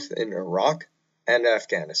 both in Iraq and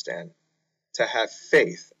Afghanistan, to have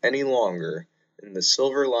faith any longer in the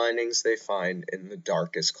silver linings they find in the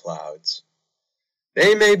darkest clouds.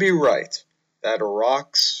 They may be right that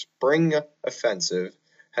Iraq's spring offensive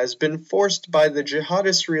has been forced by the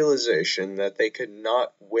jihadists' realization that they could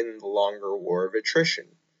not win the longer war of attrition.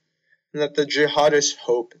 and that the jihadists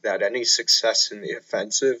hope that any success in the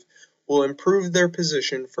offensive will improve their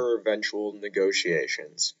position for eventual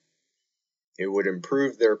negotiations. It would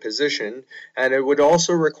improve their position, and it would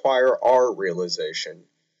also require our realization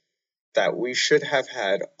that we should have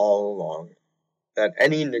had all along, that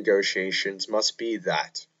any negotiations must be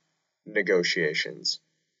that, negotiations,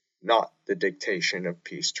 not the dictation of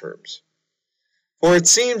peace terms. For it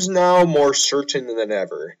seems now more certain than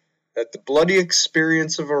ever that the bloody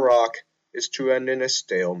experience of Iraq is to end in a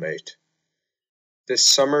stalemate. This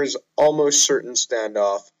summer's almost certain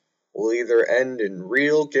standoff will either end in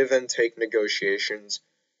real give-and-take negotiations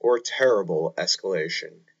or terrible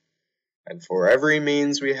escalation. And for every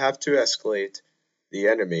means we have to escalate, the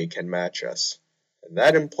enemy can match us. And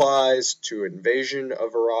that implies to invasion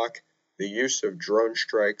of Iraq the use of drone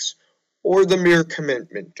strikes or the mere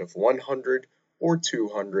commitment of 100 or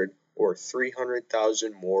 200 or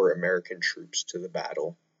 300,000 more American troops to the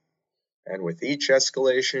battle. And with each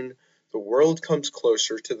escalation, the world comes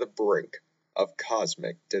closer to the brink of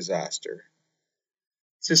cosmic disaster.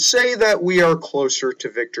 To say that we are closer to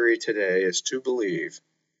victory today is to believe,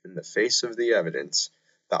 in the face of the evidence,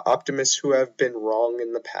 the optimists who have been wrong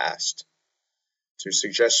in the past. To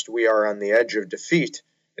suggest we are on the edge of defeat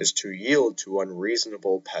is to yield to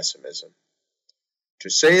unreasonable pessimism. To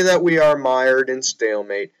say that we are mired in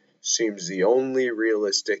stalemate seems the only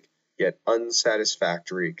realistic yet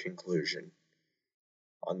unsatisfactory conclusion.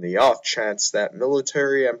 On the off chance that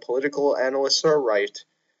military and political analysts are right,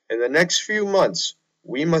 in the next few months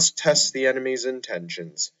we must test the enemy's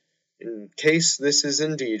intentions, in case this is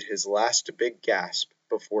indeed his last big gasp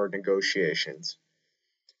before negotiations.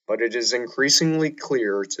 But it is increasingly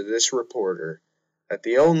clear to this reporter that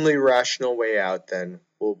the only rational way out then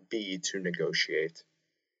will be to negotiate.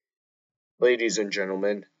 Ladies and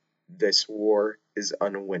gentlemen, this war is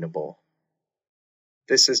unwinnable.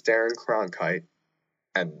 This is Darren Cronkite,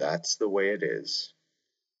 and that's the way it is.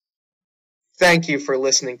 Thank you for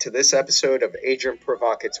listening to this episode of Agent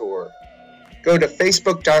Provocateur. Go to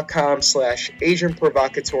facebook.com/Agent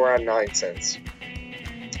Provocateur on 9 cents.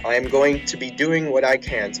 I am going to be doing what I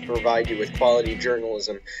can to provide you with quality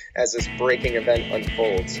journalism as this breaking event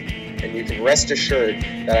unfolds, and you can rest assured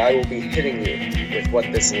that I will be hitting you with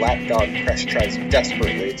what this lapdog press tries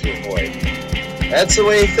desperately to avoid. That's the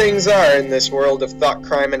way things are in this world of thought,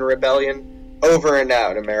 crime, and rebellion. Over and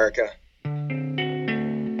out, America.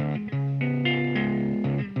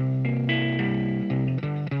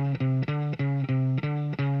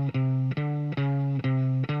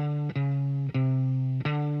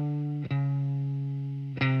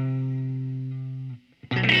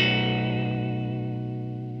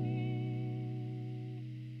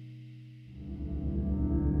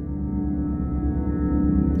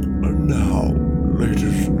 And now,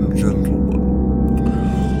 ladies and gentlemen,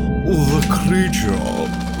 the creature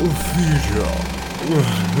feature.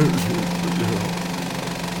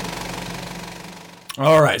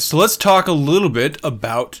 All right, so let's talk a little bit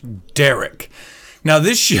about Derek. Now,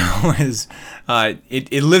 this show is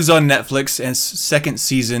it lives on Netflix and second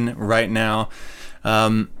season right now.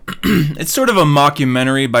 It's sort of a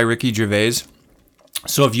mockumentary by Ricky Gervais.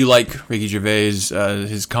 So if you like Ricky Gervais,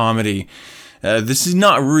 his comedy, this is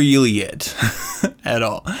not really it at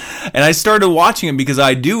all. And I started watching it because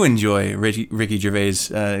I do enjoy Ricky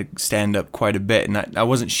Gervais' stand-up quite a bit, and I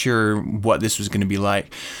wasn't sure what this was going to be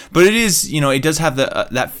like. But it is, it does have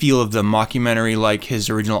that feel of the mockumentary like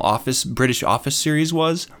his original British Office series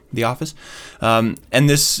was, The Office. And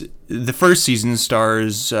the first season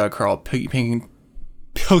stars Carl Pilkington.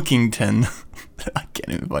 I can't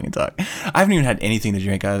even fucking talk. I haven't even had anything to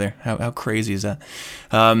drink either. How crazy is that?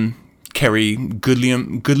 Kerry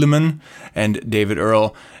Goodliman and David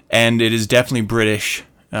Earl, and it is definitely British,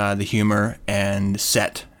 the humor and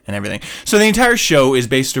set and everything. So the entire show is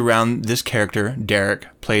based around this character, Derek,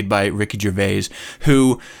 played by Ricky Gervais,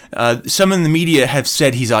 who some in the media have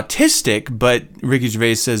said he's autistic, but Ricky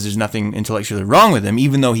Gervais says there's nothing intellectually wrong with him,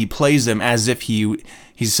 even though he plays them as if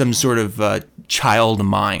he's some sort of child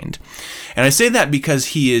mind. And I say that because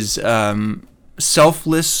he is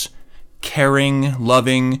selfless, caring,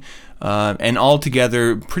 loving, and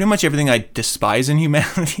altogether pretty much everything I despise in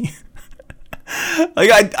humanity.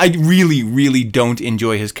 I really, really don't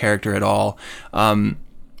enjoy his character at all.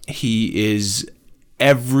 He is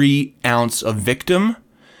every ounce of victim,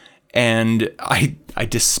 and I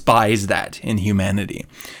despise that in humanity.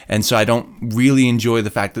 And so I don't really enjoy the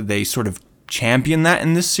fact that they sort of champion that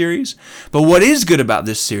in this series. But what is good about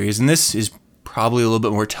this series, and this is probably a little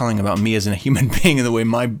bit more telling about me as a human being and the way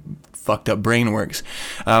my fucked up brain works.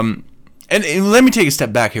 And let me take a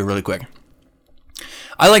step back here really quick.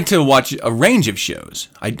 I like to watch a range of shows.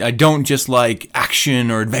 I don't just like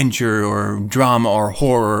action or adventure or drama or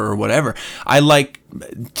horror or whatever. I like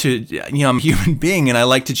to, I'm a human being, and I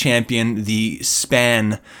like to champion the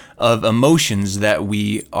span of emotions that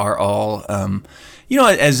we are all,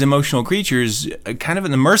 as emotional creatures, kind of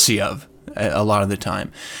at the mercy of a lot of the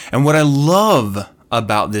time. And what I love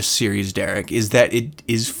about this series, Derek, is that it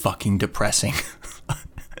is fucking depressing.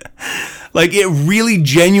 Like, it really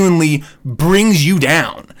genuinely brings you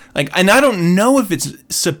down. Like, and I don't know if it's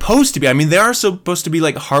supposed to be. I mean, there are supposed to be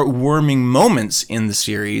like heartwarming moments in the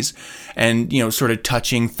series and, sort of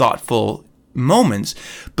touching, thoughtful moments.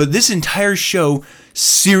 But this entire show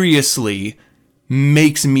seriously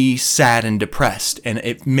makes me sad and depressed, and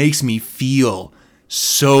it makes me feel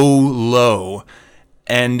so low.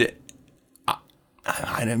 And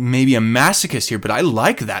maybe a masochist here, but I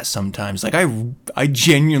like that sometimes. Like, I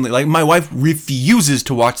genuinely, like, my wife refuses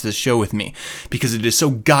to watch this show with me because it is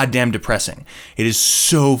so goddamn depressing. It is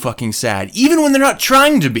so fucking sad, even when they're not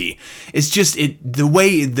trying to be. It's just the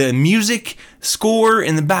way the music score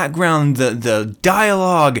in the background, the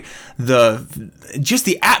dialogue, just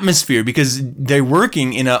the atmosphere, because they're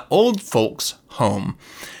working in an old folks home,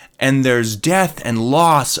 and there's death and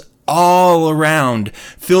loss all around,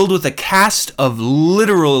 filled with a cast of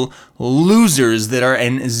literal losers that are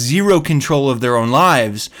in zero control of their own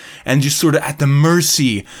lives and just sort of at the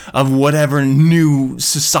mercy of whatever new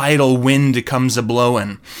societal wind comes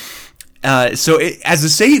a-blowing. So as a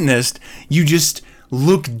Satanist, you just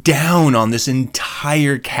look down on this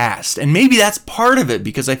entire cast. And maybe that's part of it,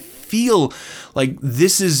 because I feel like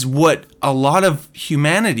this is what a lot of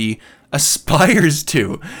humanity aspires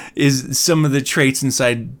to, is some of the traits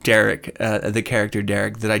inside Derek, the character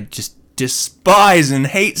Derek, that I just despise and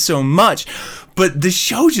hate so much. But the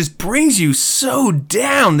show just brings you so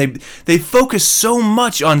down. They focus so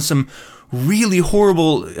much on some really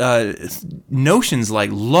horrible notions like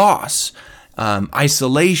loss,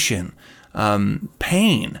 isolation,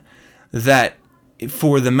 pain, that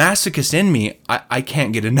for the masochist in me, I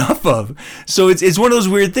can't get enough of. So it's one of those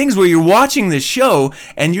weird things where you're watching this show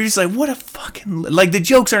and you're just like, what a fucking... Like, the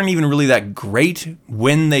jokes aren't even really that great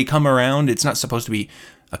when they come around. It's not supposed to be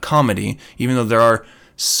a comedy, even though there are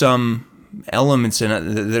some elements in it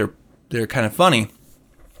that they're kind of funny.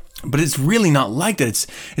 But it's really not like that.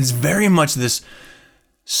 It's very much this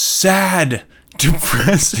sad,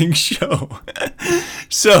 depressing show.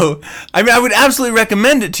 So, I mean, I would absolutely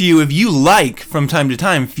recommend it to you if you like, from time to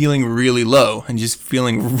time, feeling really low and just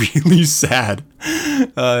feeling really sad.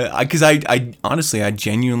 Because I honestly, I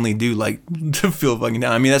genuinely do like to feel fucking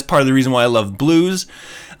down. I mean, that's part of the reason why I love blues.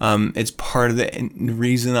 It's part of the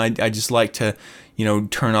reason I just like to,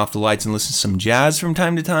 turn off the lights and listen to some jazz from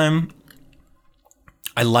time to time.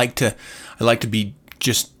 I like to be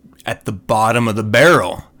just at the bottom of the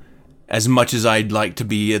barrel as much as I'd like to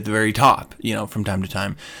be at the very top, from time to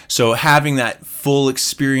time. So having that full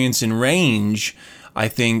experience in range, I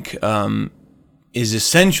think, is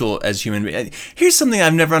essential as human beings. Here's something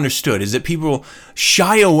I've never understood, is that people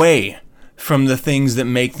shy away from the things that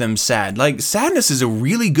make them sad. Like, sadness is a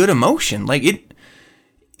really good emotion. Like,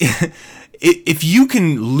 if you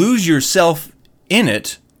can lose yourself in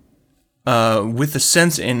it, with a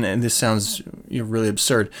sense, and this sounds really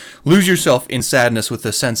absurd, lose yourself in sadness with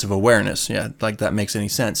a sense of awareness. Yeah, like that makes any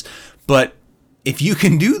sense. But if you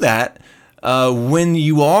can do that, when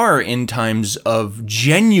you are in times of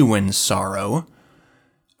genuine sorrow,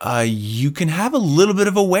 you can have a little bit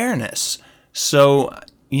of awareness. So,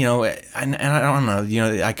 and I don't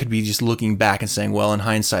know, I could be just looking back and saying, well, in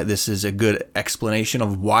hindsight, this is a good explanation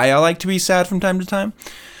of why I like to be sad from time to time.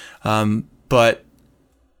 But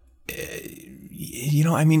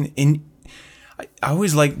I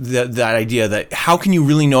always like that idea that how can you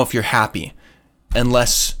really know if you're happy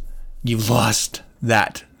unless you've lost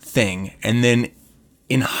that thing? And then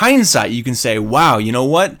in hindsight, you can say, wow, you know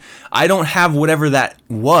what? I don't have whatever that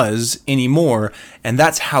was anymore, and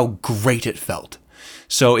that's how great it felt.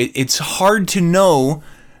 So it's hard to know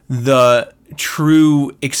the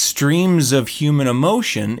true extremes of human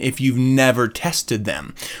emotion if you've never tested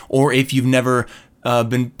them, or if you've never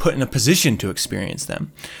been put in a position to experience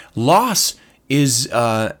them. Loss is,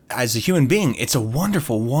 as a human being, it's a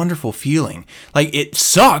wonderful, wonderful feeling. Like, it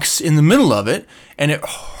sucks in the middle of it, and it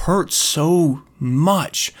hurts so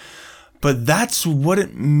much. But that's what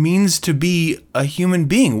it means to be a human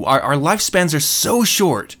being. Our lifespans are so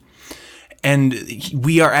short, and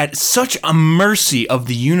we are at such a mercy of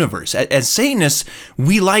the universe. As Satanists,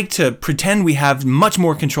 we like to pretend we have much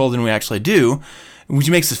more control than we actually do,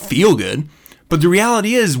 which makes us feel good. But the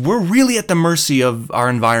reality is, we're really at the mercy of our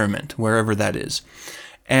environment, wherever that is.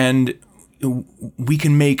 And, we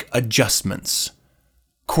can make adjustments,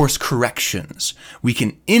 course corrections. We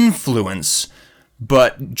can influence,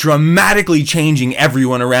 but dramatically changing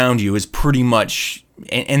everyone around you is pretty much,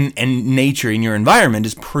 and nature in your environment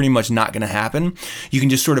is pretty much not going to happen. You can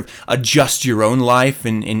just sort of adjust your own life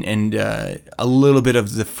and a little bit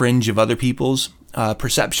of the fringe of other people's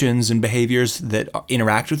perceptions and behaviors that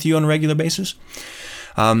interact with you on a regular basis.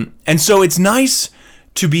 And so it's nice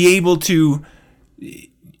to be able to,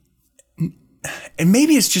 and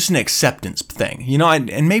maybe it's just an acceptance thing,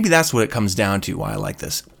 and maybe that's what it comes down to, why I like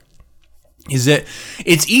this, is that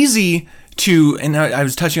it's easy to, and I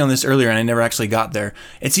was touching on this earlier and I never actually got there,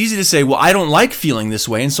 it's easy to say, well, I don't like feeling this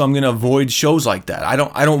way, and so I'm going to avoid shows like that. I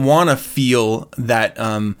don't want to feel that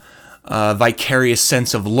vicarious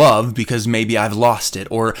sense of love because maybe I've lost it,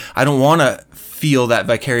 or I don't want to feel that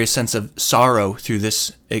vicarious sense of sorrow through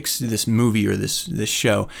this movie or this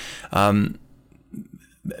show.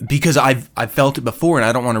 Because I've felt it before and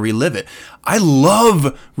I don't want to relive it. I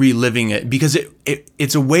love reliving it because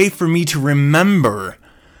it's a way for me to remember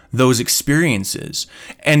those experiences.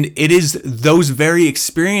 And it is those very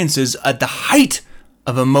experiences at the height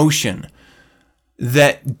of emotion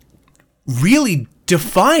that really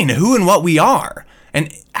define who and what we are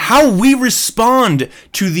and how we respond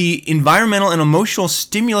to the environmental and emotional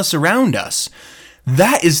stimulus around us.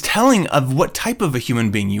 That is telling of what type of a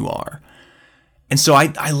human being you are. And so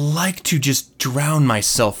I like to just drown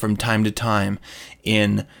myself from time to time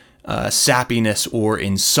in sappiness or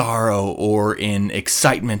in sorrow or in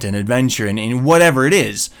excitement and adventure and in whatever it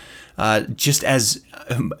is, just as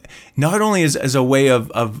not only as a way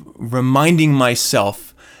of reminding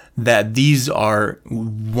myself that these are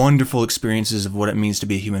wonderful experiences of what it means to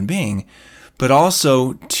be a human being, but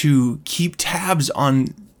also to keep tabs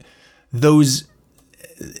on those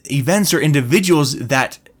events or individuals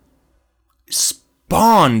that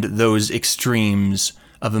spawned those extremes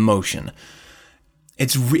of emotion.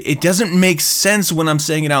 It doesn't make sense when I'm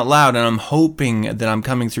saying it out loud, and I'm hoping that I'm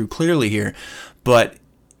coming through clearly here, but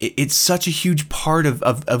it's such a huge part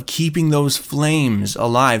of keeping those flames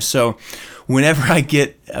alive. So whenever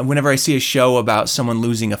I see a show about someone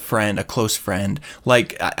losing a friend, a close friend,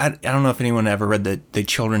 like I don't know if anyone ever read the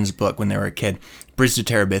children's book when they were a kid, Bridge to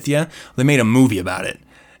Terabithia. They made a movie about it.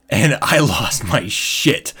 And I lost my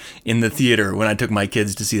shit in the theater when I took my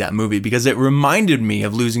kids to see that movie because it reminded me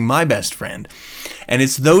of losing my best friend. And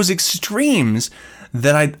it's those extremes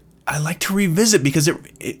that I like to revisit because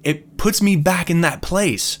it puts me back in that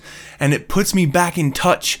place. And it puts me back in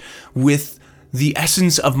touch with the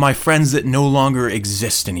essence of my friends that no longer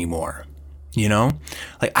exist anymore.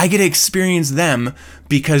 Like I get to experience them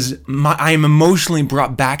because I am emotionally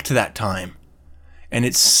brought back to that time. And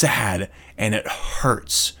it's sad and it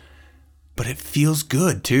hurts. But it feels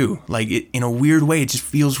good too. Like in a weird way, it just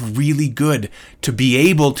feels really good to be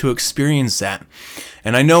able to experience that.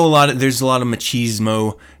 And I know there's a lot of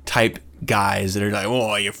machismo type guys that are like,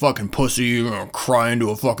 "Oh, you fucking pussy, you're gonna cry into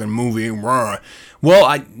a fucking movie." Well,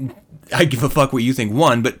 I give a fuck what you think,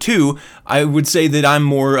 one, but two, I would say that I'm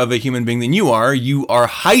more of a human being than you are. You are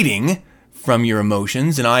hiding from your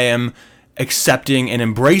emotions, and I am accepting and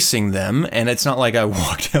embracing them, and it's not like I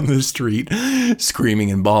walk down the street screaming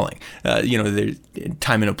and bawling. There's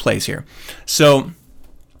time and a place here. So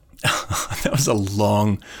that was a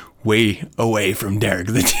long way away from Derek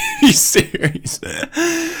the TV series.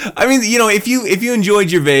 I mean, if you enjoyed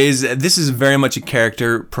Gervais, this is very much a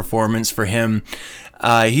character performance for him.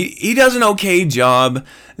 He does an okay job.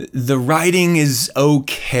 The writing is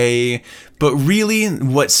okay. But really,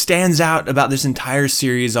 what stands out about this entire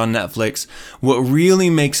series on Netflix, what really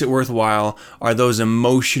makes it worthwhile are those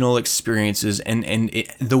emotional experiences and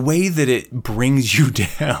the way that it brings you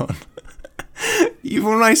down. Even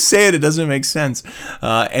when I say it, it doesn't make sense.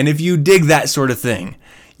 And if you dig that sort of thing,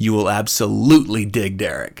 you will absolutely dig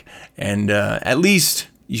Derek. And at least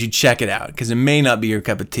you should check it out, because it may not be your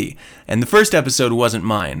cup of tea. And the first episode wasn't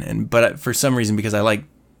mine, but for some reason, because I like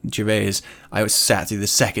Gervais, I sat through the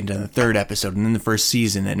second and the third episode and then the first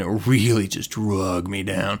season, and it really just drug me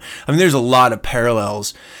down. I mean, there's a lot of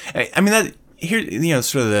parallels. I mean, that here,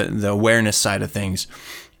 sort of the awareness side of things.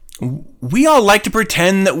 We all like to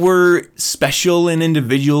pretend that we're special and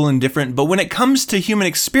individual and different, but when it comes to human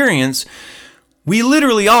experience, we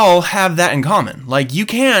literally all have that in common. Like, you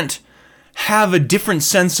can't have a different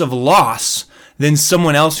sense of loss than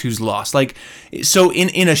someone else who's lost. Like, so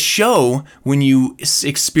in a show, when you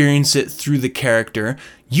experience it through the character,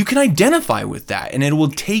 you can identify with that, and it will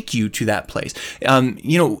take you to that place.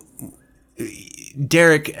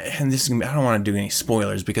 Derek, and this is, I don't want to do any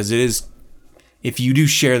spoilers because it is If you do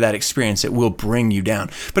share that experience, it will bring you down.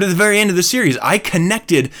 But at the very end of the series, I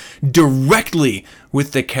connected directly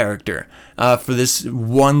with the character for this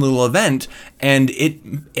one little event, and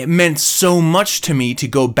it meant so much to me to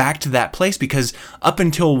go back to that place, because up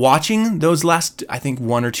until watching those last, I think,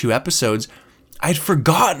 1 or 2 episodes, I'd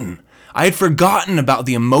forgotten. I had forgotten about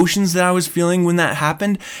the emotions that I was feeling when that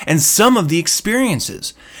happened, and some of the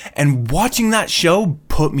experiences. And watching that show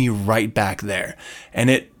put me right back there. And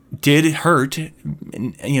it did hurt, and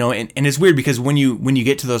it's weird because when you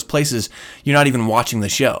get to those places, you're not even watching the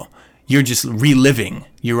show. You're just reliving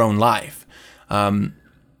your own life.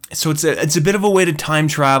 So it's a bit of a way to time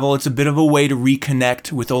travel. It's a bit of a way to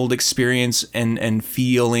reconnect with old experience and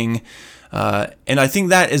feeling. And I think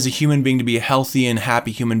that as a human being, to be a healthy and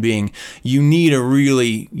happy human being, you need to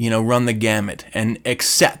really, run the gamut and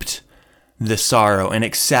accept the sorrow and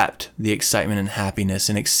accept the excitement and happiness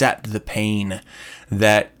and accept the pain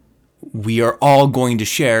that we are all going to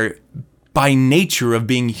share by nature of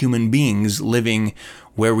being human beings living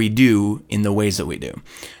where we do in the ways that we do.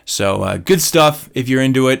 So good stuff if you're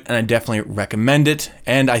into it, and I definitely recommend it.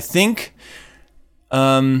 And I think,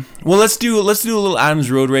 let's do a little Adam's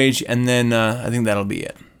Road Rage, and then I think that'll be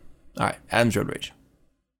it. All right, Adam's Road Rage.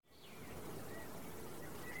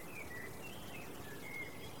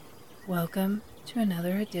 Welcome to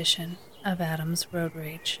another edition of Adam's Road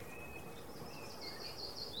Rage.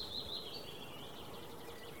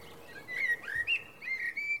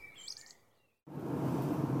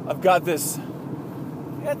 I've got this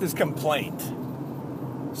complaint.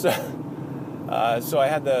 So I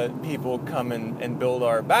had the people come and build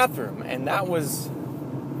our bathroom, and that was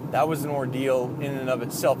an ordeal in and of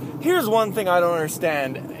itself. Here's one thing I don't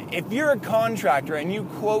understand. If you're a contractor and you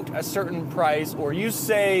quote a certain price, or you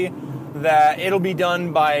say that it'll be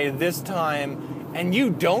done by this time, and you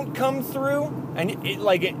don't come through, and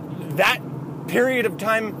that period of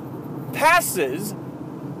time passes,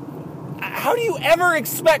 how do you ever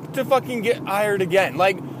expect to fucking get hired again?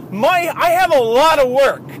 I have a lot of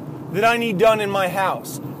work that I need done in my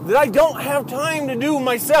house that I don't have time to do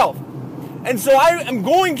myself. And so I am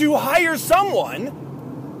going to hire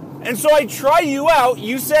someone. And so I try you out.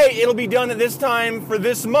 You say it'll be done at this time for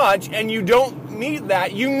this much, and you don't meet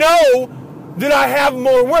that. You know that I have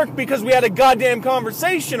more work because we had a goddamn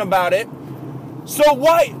conversation about it. So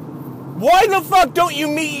why the fuck don't you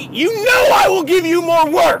meet? You know I will give you more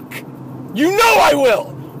work. You know I will.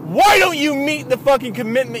 Why don't you meet the fucking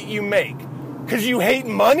commitment you make? Because you hate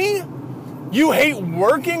money? You hate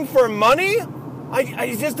working for money?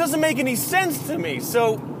 It just doesn't make any sense to me.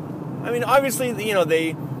 So, I mean, obviously,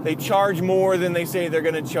 they charge more than they say they're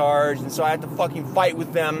going to charge, and so I have to fucking fight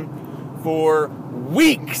with them for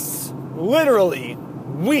weeks, literally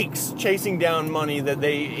weeks, chasing down money that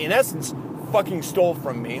they, in essence, fucking stole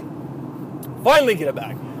from me. Finally get it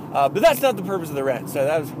back. But that's not the purpose of the rant. So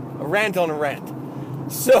that was a rant on a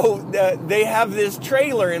rant. So they have this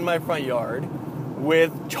trailer in my front yard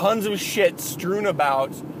with tons of shit strewn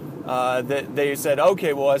about that they said,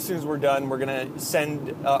 okay, well, as soon as we're done, we're going to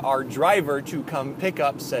send our driver to come pick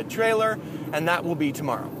up said trailer, and that will be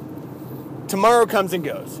tomorrow. Tomorrow comes and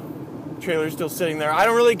goes. Trailer's still sitting there. I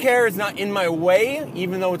don't really care. It's not in my way,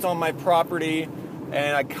 even though it's on my property,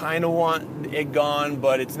 and I kind of want it gone,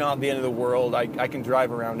 but it's not the end of the world. I can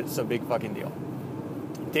drive around it. It's a big fucking deal.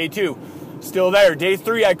 Day 2, still there. Day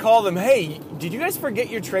 3, I call them, hey, did you guys forget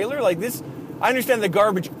your trailer? Like this, I understand the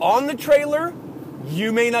garbage on the trailer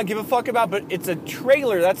you may not give a fuck about, but it's a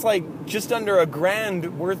trailer. That's like just under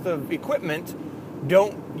 $1,000 worth of equipment.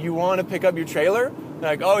 Don't you want to pick up your trailer?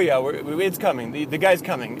 They're like, oh yeah, it's coming. The guy's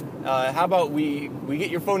coming. How about we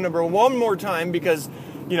get your phone number one more time, because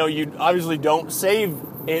you obviously don't save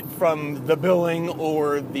it from the billing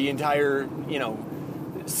or the entire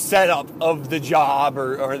setup of the job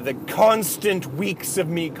or the constant weeks of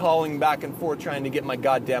me calling back and forth trying to get my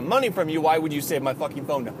goddamn money from you. Why would you save my fucking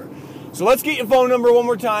phone number? So let's get your phone number one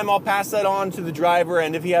more time. I'll pass that on to the driver,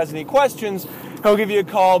 and if he has any questions, he'll give you a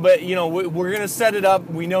call. But we're going to set it up.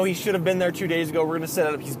 We know he should have been there 2 days ago. We're going to set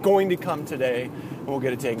it up. He's going to come today, and we'll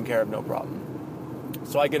get it taken care of, no problem.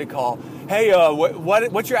 So I get a call. Hey,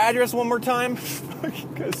 what's your address one more time?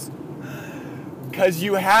 Because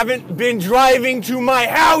you haven't been driving to my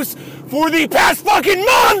house for the past fucking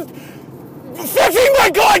month, fixing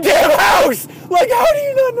my goddamn house. Like, how do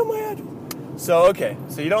you not know my address? So, okay,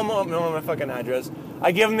 so you don't know my fucking address.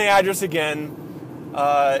 I give him the address again.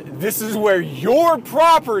 This is where your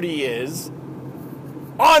property is.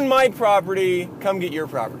 On my property, come get your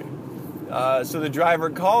property. So the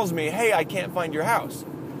driver calls me, hey, I can't find your house.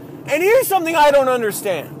 And here's something I don't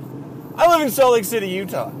understand. I live in Salt Lake City,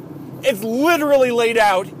 Utah. It's literally laid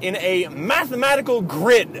out in a mathematical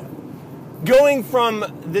grid, going from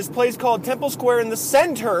this place called Temple Square in the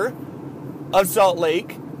center of Salt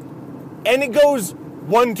Lake, and it goes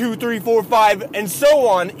 1, 2, 3, 4, 5, and so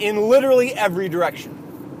on in literally every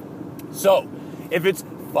direction. So, if it's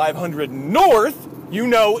 500 north, you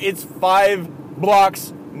know it's 5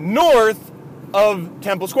 blocks north of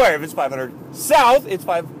Temple Square. If it's 500 south, it's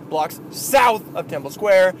 5 blocks south of Temple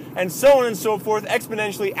Square, and so on and so forth,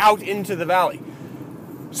 exponentially out into the valley.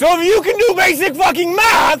 So if you can do basic fucking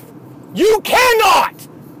math, you cannot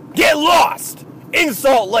get lost in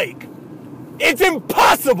Salt Lake. It's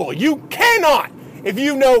impossible. You cannot, if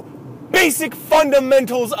you know basic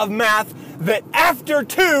fundamentals of math, that after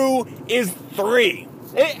 2 is 3.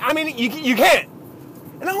 I mean, you can't.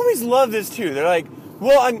 And I always love this too. They're like,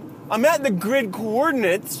 well, I'm at the grid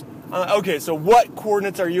coordinates. Okay, so what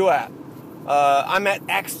coordinates are you at? I'm at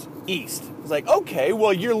X east. It's like, okay,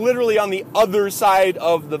 well, you're literally on the other side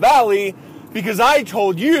of the valley because I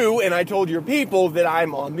told you and I told your people that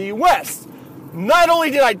I'm on the west. Not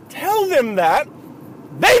only did I tell them that,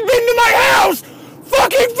 they've been to my house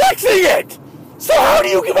fucking fixing it! So how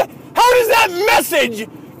does that message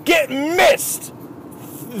get missed?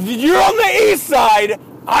 You're on the east side,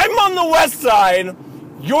 I'm on the west side,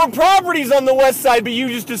 your property's on the west side, but you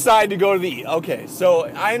just decide to go to the east. Okay, so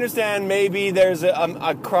I understand maybe there's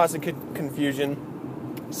a cross of confusion.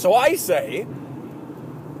 So I say,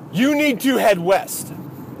 you need to head west.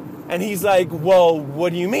 And he's like, well,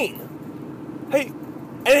 what do you mean? Hey,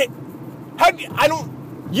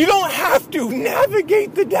 you don't have to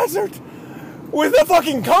navigate the desert with a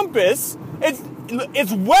fucking compass.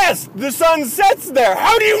 It's west. The sun sets there.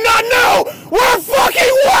 How do you not know where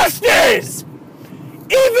fucking west is?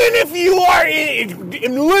 Even if you are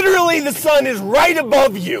literally the sun is right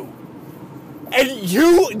above you. And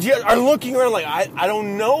you are looking around like, I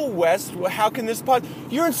don't know west. How can this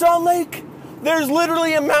You're in Salt Lake. There's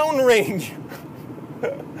literally a mountain range.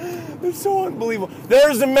 It's so unbelievable.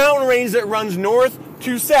 There's a mountain range that runs north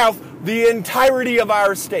to south the entirety of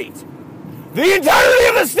our state. The entirety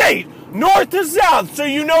of the state! North to south. So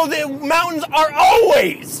you know the mountains are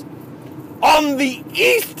always on the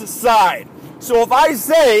east side. So if I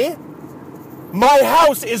say my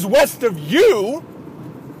house is west of you,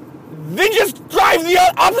 then just drive the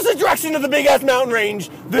opposite direction of the big-ass mountain range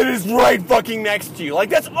that is right fucking next to you. Like,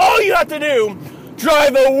 that's all you have to do.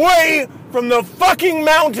 Drive away from the fucking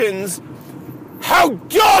mountains. How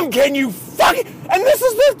dumb can you fucking... And this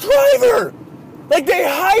is the driver. Like, they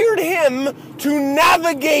hired him to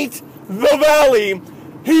navigate the valley.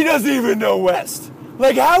 He doesn't even know west.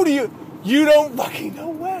 Like, how do you... You don't fucking know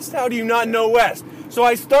west. How do you not know west? So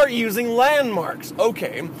I start using landmarks.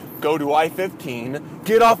 Okay, go to I-15,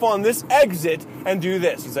 get off on this exit, and do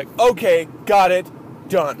this. He's like, okay, got it,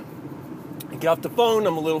 done. I get off the phone,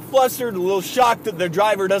 I'm a little flustered, a little shocked that the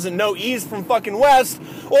driver doesn't know east from fucking west,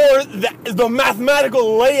 or the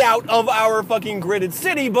mathematical layout of our fucking gridded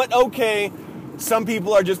city, but okay, some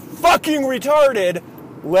people are just fucking retarded,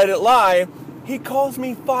 let it lie. He calls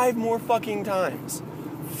me 5 more fucking times.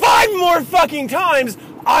 5 more fucking times,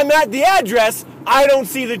 I'm at the address, I don't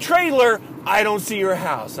see the trailer, I don't see your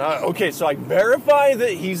house. Okay, so I verify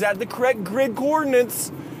that he's at the correct grid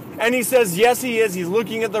coordinates, and he says, yes, he is. He's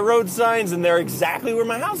looking at the road signs, and they're exactly where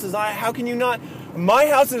my house is. How can you not? My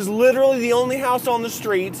house is literally the only house on the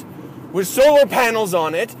street with solar panels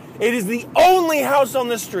on it. It is the only house on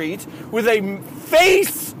the street with a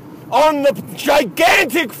face on the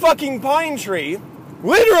gigantic fucking pine tree.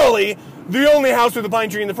 Literally, the only house with a pine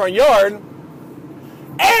tree in the front yard.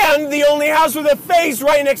 And the only house with a face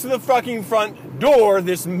right next to the fucking front door,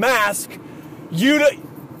 this mask. You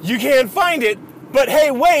can't find it, but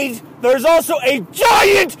hey, wait, there's also a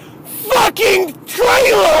giant fucking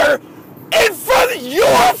trailer in front of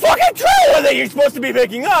your fucking trailer that you're supposed to be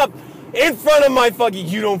picking up in front of my fucking,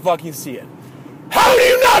 you don't fucking see it. How do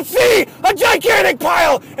you not see a gigantic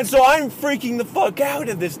pile? And so I'm freaking the fuck out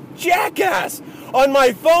at this jackass on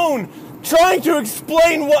my phone, trying to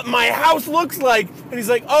explain what my house looks like, and he's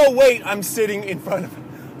like, oh wait, I'm sitting in front of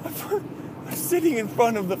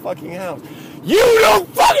the fucking house. You don't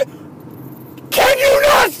fucking... Can you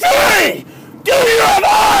not see? Do you have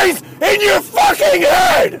eyes in your fucking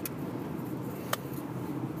head?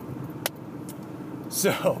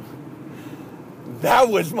 So, that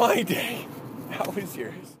was my day. How was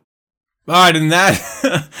yours? Alright, and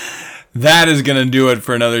that... That is going to do it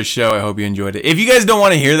for another show. I hope you enjoyed it. If you guys don't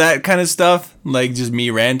want to hear that kind of stuff, like just me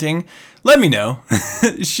ranting, let me know.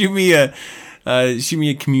 Shoot me a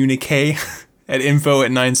communique at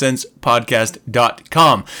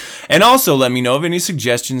info@9centspodcast.com. And also let me know of any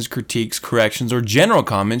suggestions, critiques, corrections, or general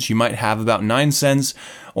comments you might have about 9 Cents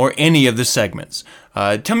or any of the segments.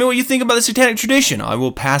 Tell me what you think about the Satanic Tradition. I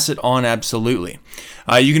will pass it on absolutely.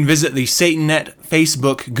 You can visit the SatanNet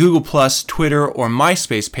Facebook, Google+, Twitter, or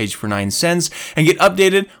MySpace page for 9 Cents and get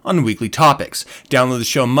updated on weekly topics. Download the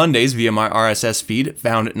show Mondays via my RSS feed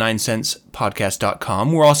found at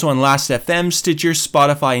 9centspodcast.com. We're also on Last.fm, Stitcher,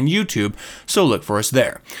 Spotify, and YouTube, so look for us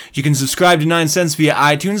there. You can subscribe to 9 Cents via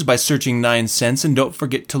iTunes by searching 9 Cents, and don't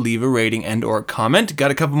forget to leave a rating and or comment.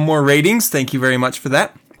 Got a couple more ratings. Thank you very much for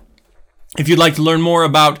that. If you'd like to learn more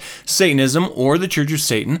about Satanism or the Church of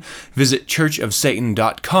Satan, visit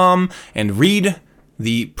churchofsatan.com and read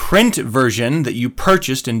the print version that you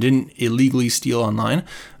purchased and didn't illegally steal online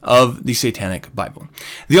of the Satanic Bible.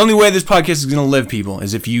 The only way this podcast is going to live, people,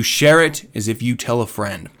 is if you share it, is if you tell a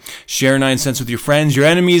friend. Share 9 Cents with your friends, your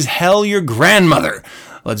enemies, hell, your grandmother.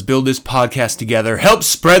 Let's build this podcast together. Help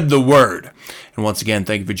spread the word. And once again,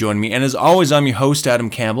 thank you for joining me. And as always, I'm your host, Adam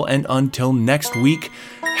Campbell. And until next week,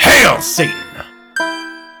 hail Satan!